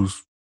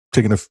who's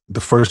taking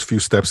the first few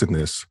steps in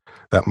this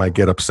that might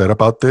get upset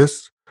about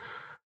this,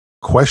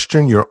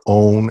 question your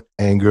own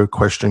anger,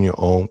 question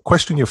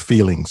your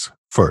feelings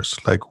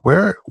first. Like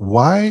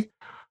why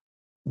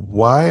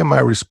am I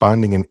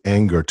responding in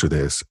anger to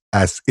this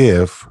as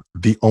if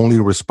the only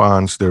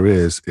response there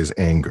is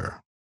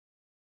anger?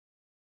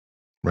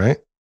 Right?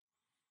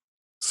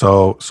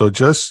 So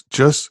just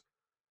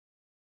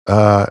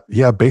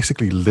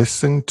basically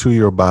listen to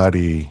your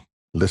body,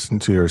 listen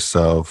to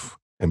yourself,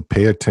 and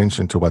pay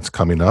attention to what's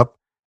coming up,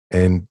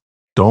 and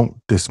don't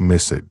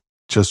dismiss it.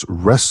 Just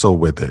wrestle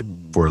with it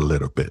for a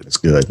little bit.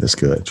 That's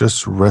good.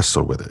 Just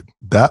wrestle with it.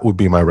 That would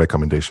be my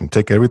recommendation.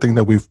 Take everything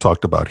that we've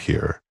talked about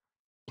here,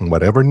 and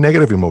whatever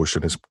negative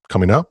emotion is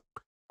coming up,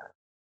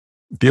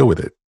 deal with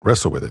it,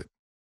 wrestle with it.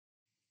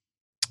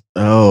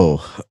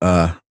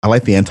 I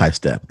like the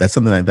anti-step. That's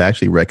something I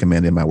actually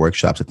recommend in my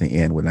workshops at the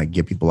end when I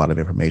give people a lot of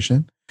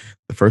information.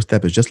 The first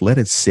step is just let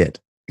it sit.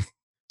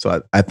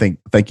 So I think,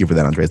 thank you for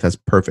that, Andres. That's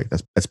perfect.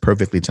 That's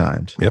perfectly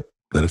timed. Yep.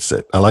 Let it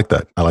sit. I like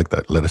that.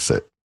 Let it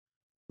sit.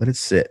 Let it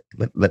sit.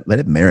 Let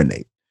it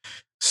marinate.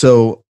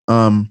 So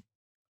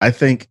I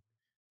think,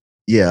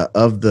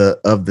 of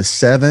the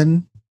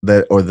seven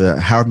that, or the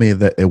however many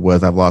that it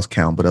was, I've lost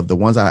count, but of the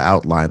ones I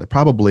outlined,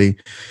 probably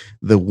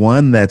the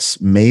one that's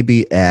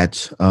maybe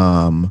at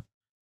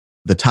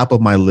the top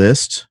of my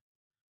list,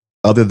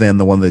 other than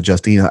the one that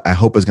Justine, I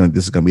hope this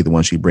is gonna be the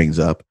one she brings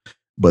up,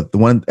 but the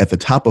one at the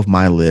top of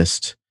my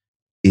list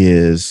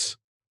is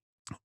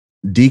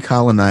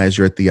decolonize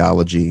your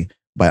theology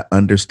by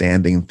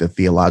understanding the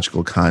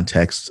theological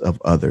contexts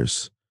of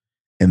others.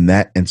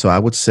 And so I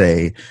would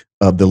say,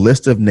 of the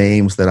list of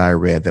names that I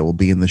read that will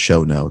be in the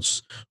show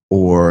notes,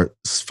 or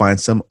find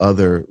some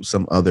other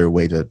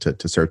way to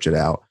search it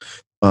out.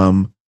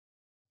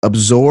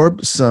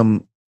 Absorb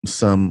some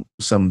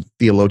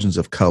theologians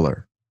of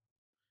color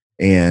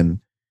and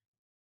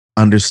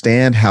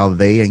understand how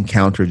they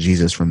encounter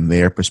Jesus from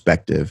their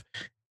perspective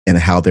and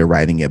how they're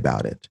writing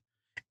about it.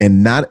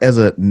 And not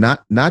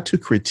to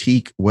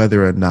critique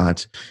whether or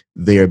not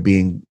they're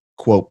being,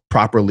 quote,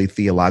 properly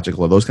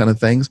theological or those kind of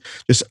things.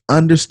 Just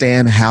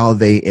understand how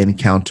they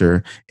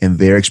encounter in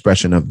their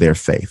expression of their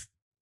faith.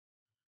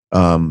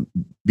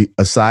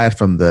 Aside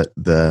from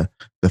the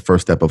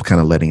first step of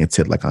kind of letting it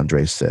sit, like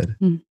Andres said.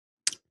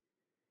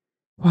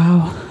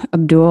 Wow,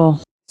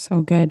 Abdul,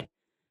 so good.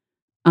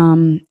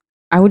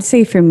 I would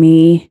say for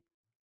me,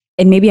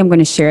 and maybe I'm going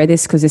to share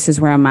this because this is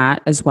where I'm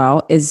at as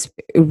well, is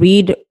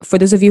read, for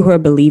those of you who are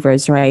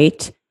believers,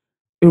 right?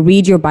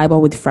 Read your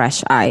Bible with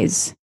fresh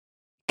eyes.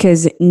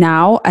 Because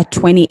now at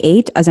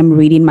 28, as I'm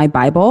reading my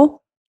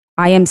Bible,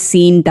 I am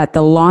seeing that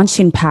the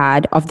launching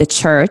pad of the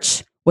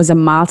church was a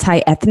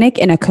multi-ethnic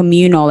and a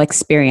communal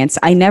experience.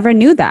 I never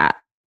knew that.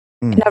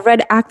 And I've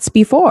read Acts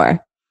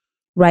before,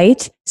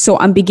 right? So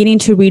I'm beginning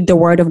to read the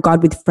Word of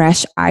God with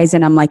fresh eyes.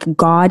 And I'm like,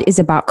 God is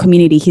about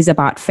community. He's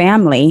about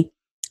family,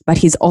 but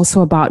he's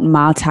also about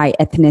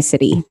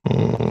multi-ethnicity.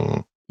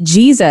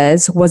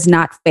 Jesus was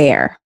not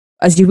fair.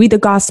 As you read the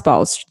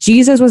Gospels,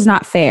 Jesus was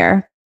not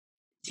fair.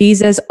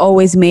 Jesus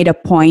always made a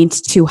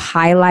point to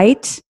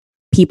highlight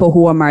people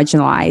who are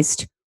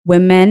marginalized,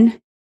 women,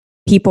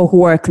 people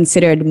who are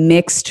considered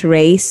mixed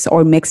race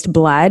or mixed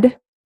blood,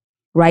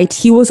 right?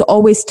 He was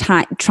always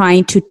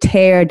trying to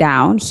tear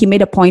down. He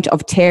made a point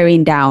of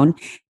tearing down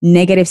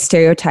negative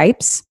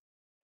stereotypes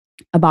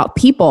about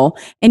people.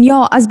 And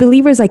y'all, as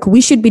believers, like,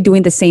 we should be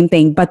doing the same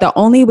thing. But the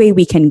only way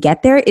we can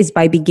get there is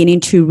by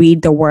beginning to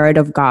read the Word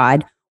of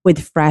God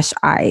with fresh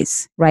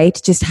eyes, right?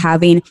 Just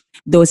having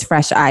those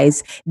fresh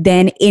eyes.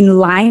 Then in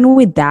line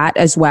with that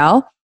as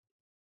well,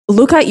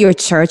 look at your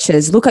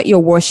churches, look at your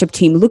worship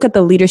team, look at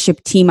the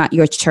leadership team at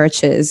your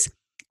churches,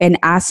 and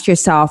ask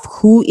yourself,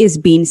 who is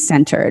being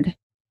centered?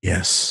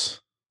 Yes.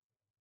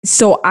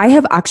 So I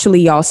have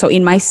actually, y'all, so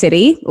in my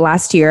city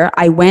last year,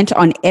 I went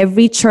on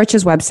every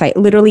church's website,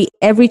 literally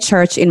every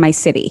church in my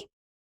city.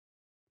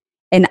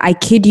 And I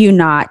kid you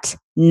not,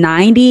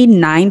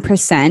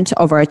 99%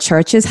 of our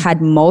churches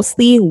had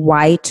mostly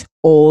white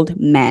old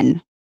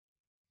men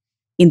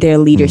in their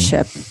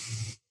leadership.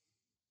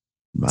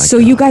 So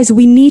God. You guys,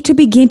 we need to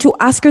begin to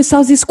ask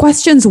ourselves these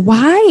questions.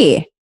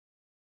 Why?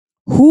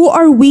 Who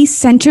are we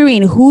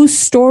centering? Whose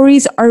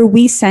stories are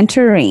we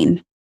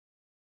centering?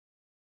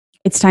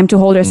 It's time to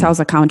hold ourselves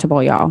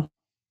accountable, y'all.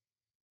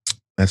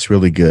 That's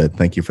really good.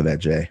 Thank you for that,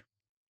 Jay.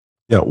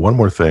 Yeah, one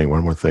more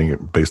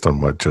thing based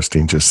on what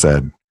Justine just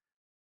said.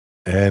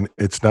 And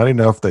it's not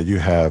enough that you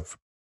have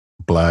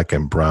Black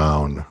and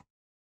brown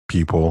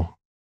people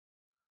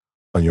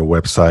on your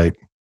website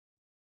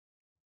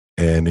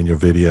and in your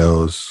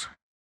videos.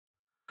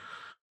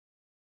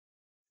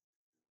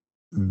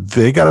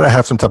 They got to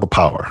have some type of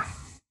power.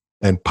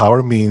 And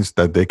power means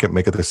that they can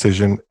make a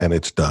decision and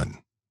it's done.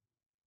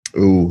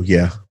 Ooh,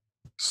 yeah.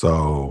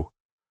 So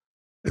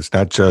it's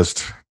not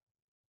just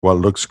what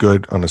looks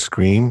good on the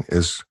screen,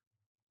 is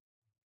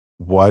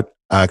what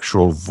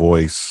actual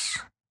voice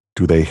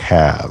do they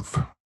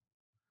have?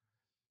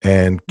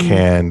 And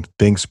can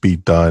things be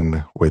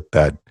done with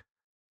that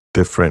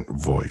different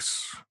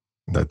voice,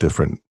 that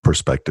different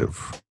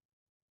perspective?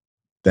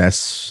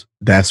 That's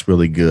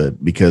really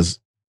good, because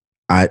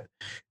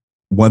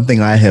one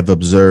thing I have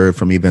observed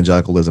from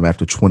evangelicalism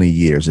after 20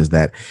 years is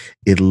that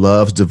it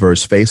loves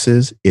diverse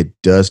faces. It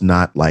does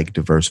not like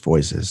diverse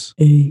voices.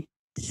 Yeah.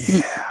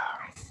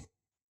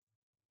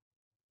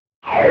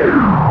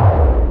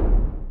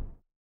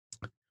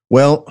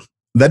 Well,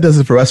 that does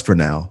it for us for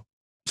now.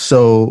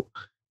 So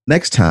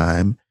next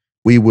time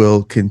we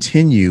will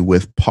continue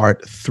with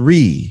part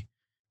 3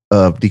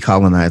 of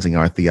Decolonizing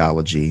Our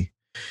Theology.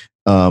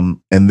 And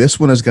this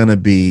one is going to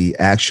be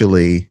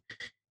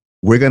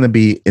we're going to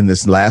be in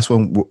this last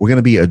one, we're going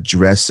to be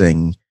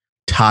addressing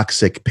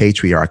toxic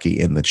patriarchy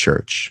in the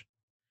church.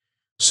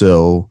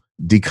 So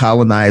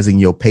decolonizing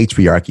your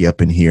patriarchy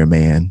up in here,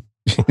 man.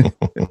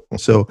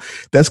 So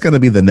that's going to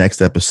be the next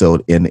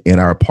episode in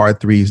our part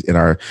 3, in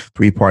our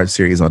 3-part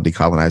series on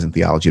decolonizing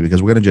theology,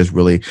 because we're going to just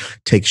really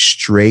take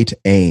straight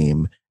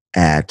aim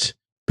at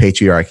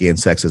patriarchy and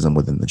sexism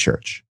within the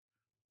church.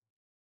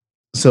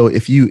 So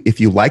if you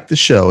like the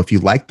show, if you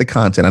like the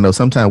content, I know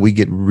sometimes we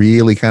get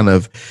really kind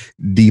of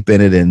deep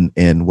in it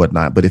and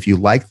whatnot, but if you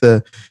like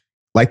the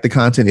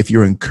content, if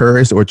you're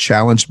encouraged or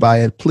challenged by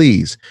it,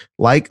 please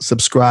like,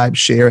 subscribe,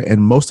 share,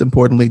 and most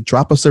importantly,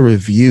 drop us a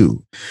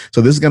review.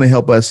 So this is going to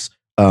help us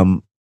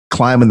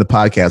climb in the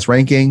podcast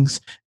rankings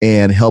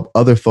and help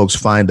other folks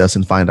find us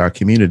and find our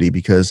community,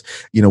 because,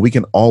 we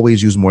can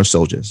always use more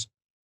soldiers.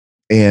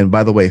 And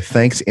by the way,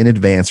 thanks in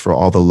advance for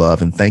all the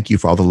love, and thank you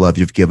for all the love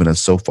you've given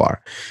us so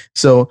far.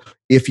 So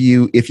if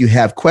you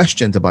have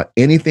questions about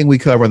anything we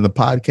cover on the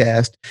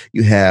podcast,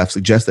 you have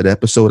suggested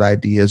episode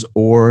ideas,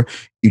 or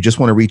you just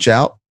want to reach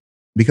out,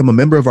 become a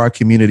member of our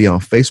community on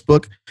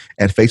Facebook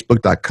at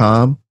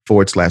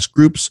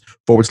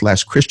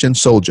facebook.com/groups/Christian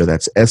Soldier.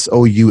 That's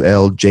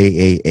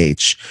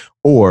SOULJAH.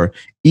 Or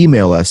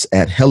email us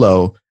at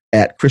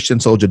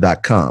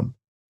hello@christiansoldier.com.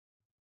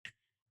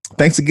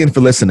 Thanks again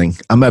for listening.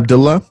 I'm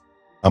Abdullah.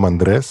 I'm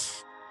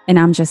Andres. And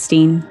I'm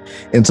Justine.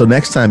 Until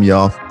next time,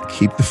 y'all,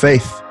 keep the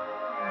faith.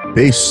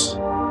 Peace.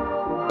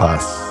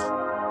 Paz.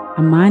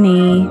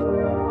 Amani.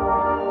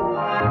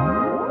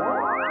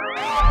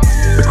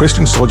 The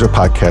Christian Soldier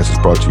Podcast is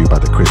brought to you by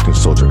the Christian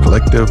Soldier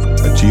Collective,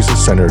 a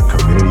Jesus-centered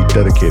community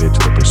dedicated to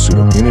the pursuit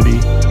of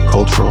unity,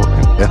 cultural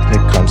and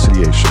ethnic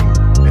conciliation,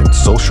 and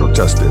social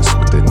justice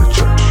within the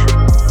church.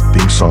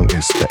 Theme song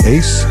is The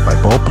Ace by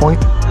Ballpoint.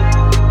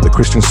 The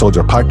Christian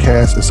Soldier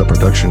Podcast is a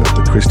production of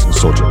the Christian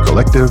Soldier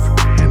Collective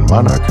and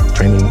Monarch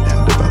Training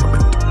and Development.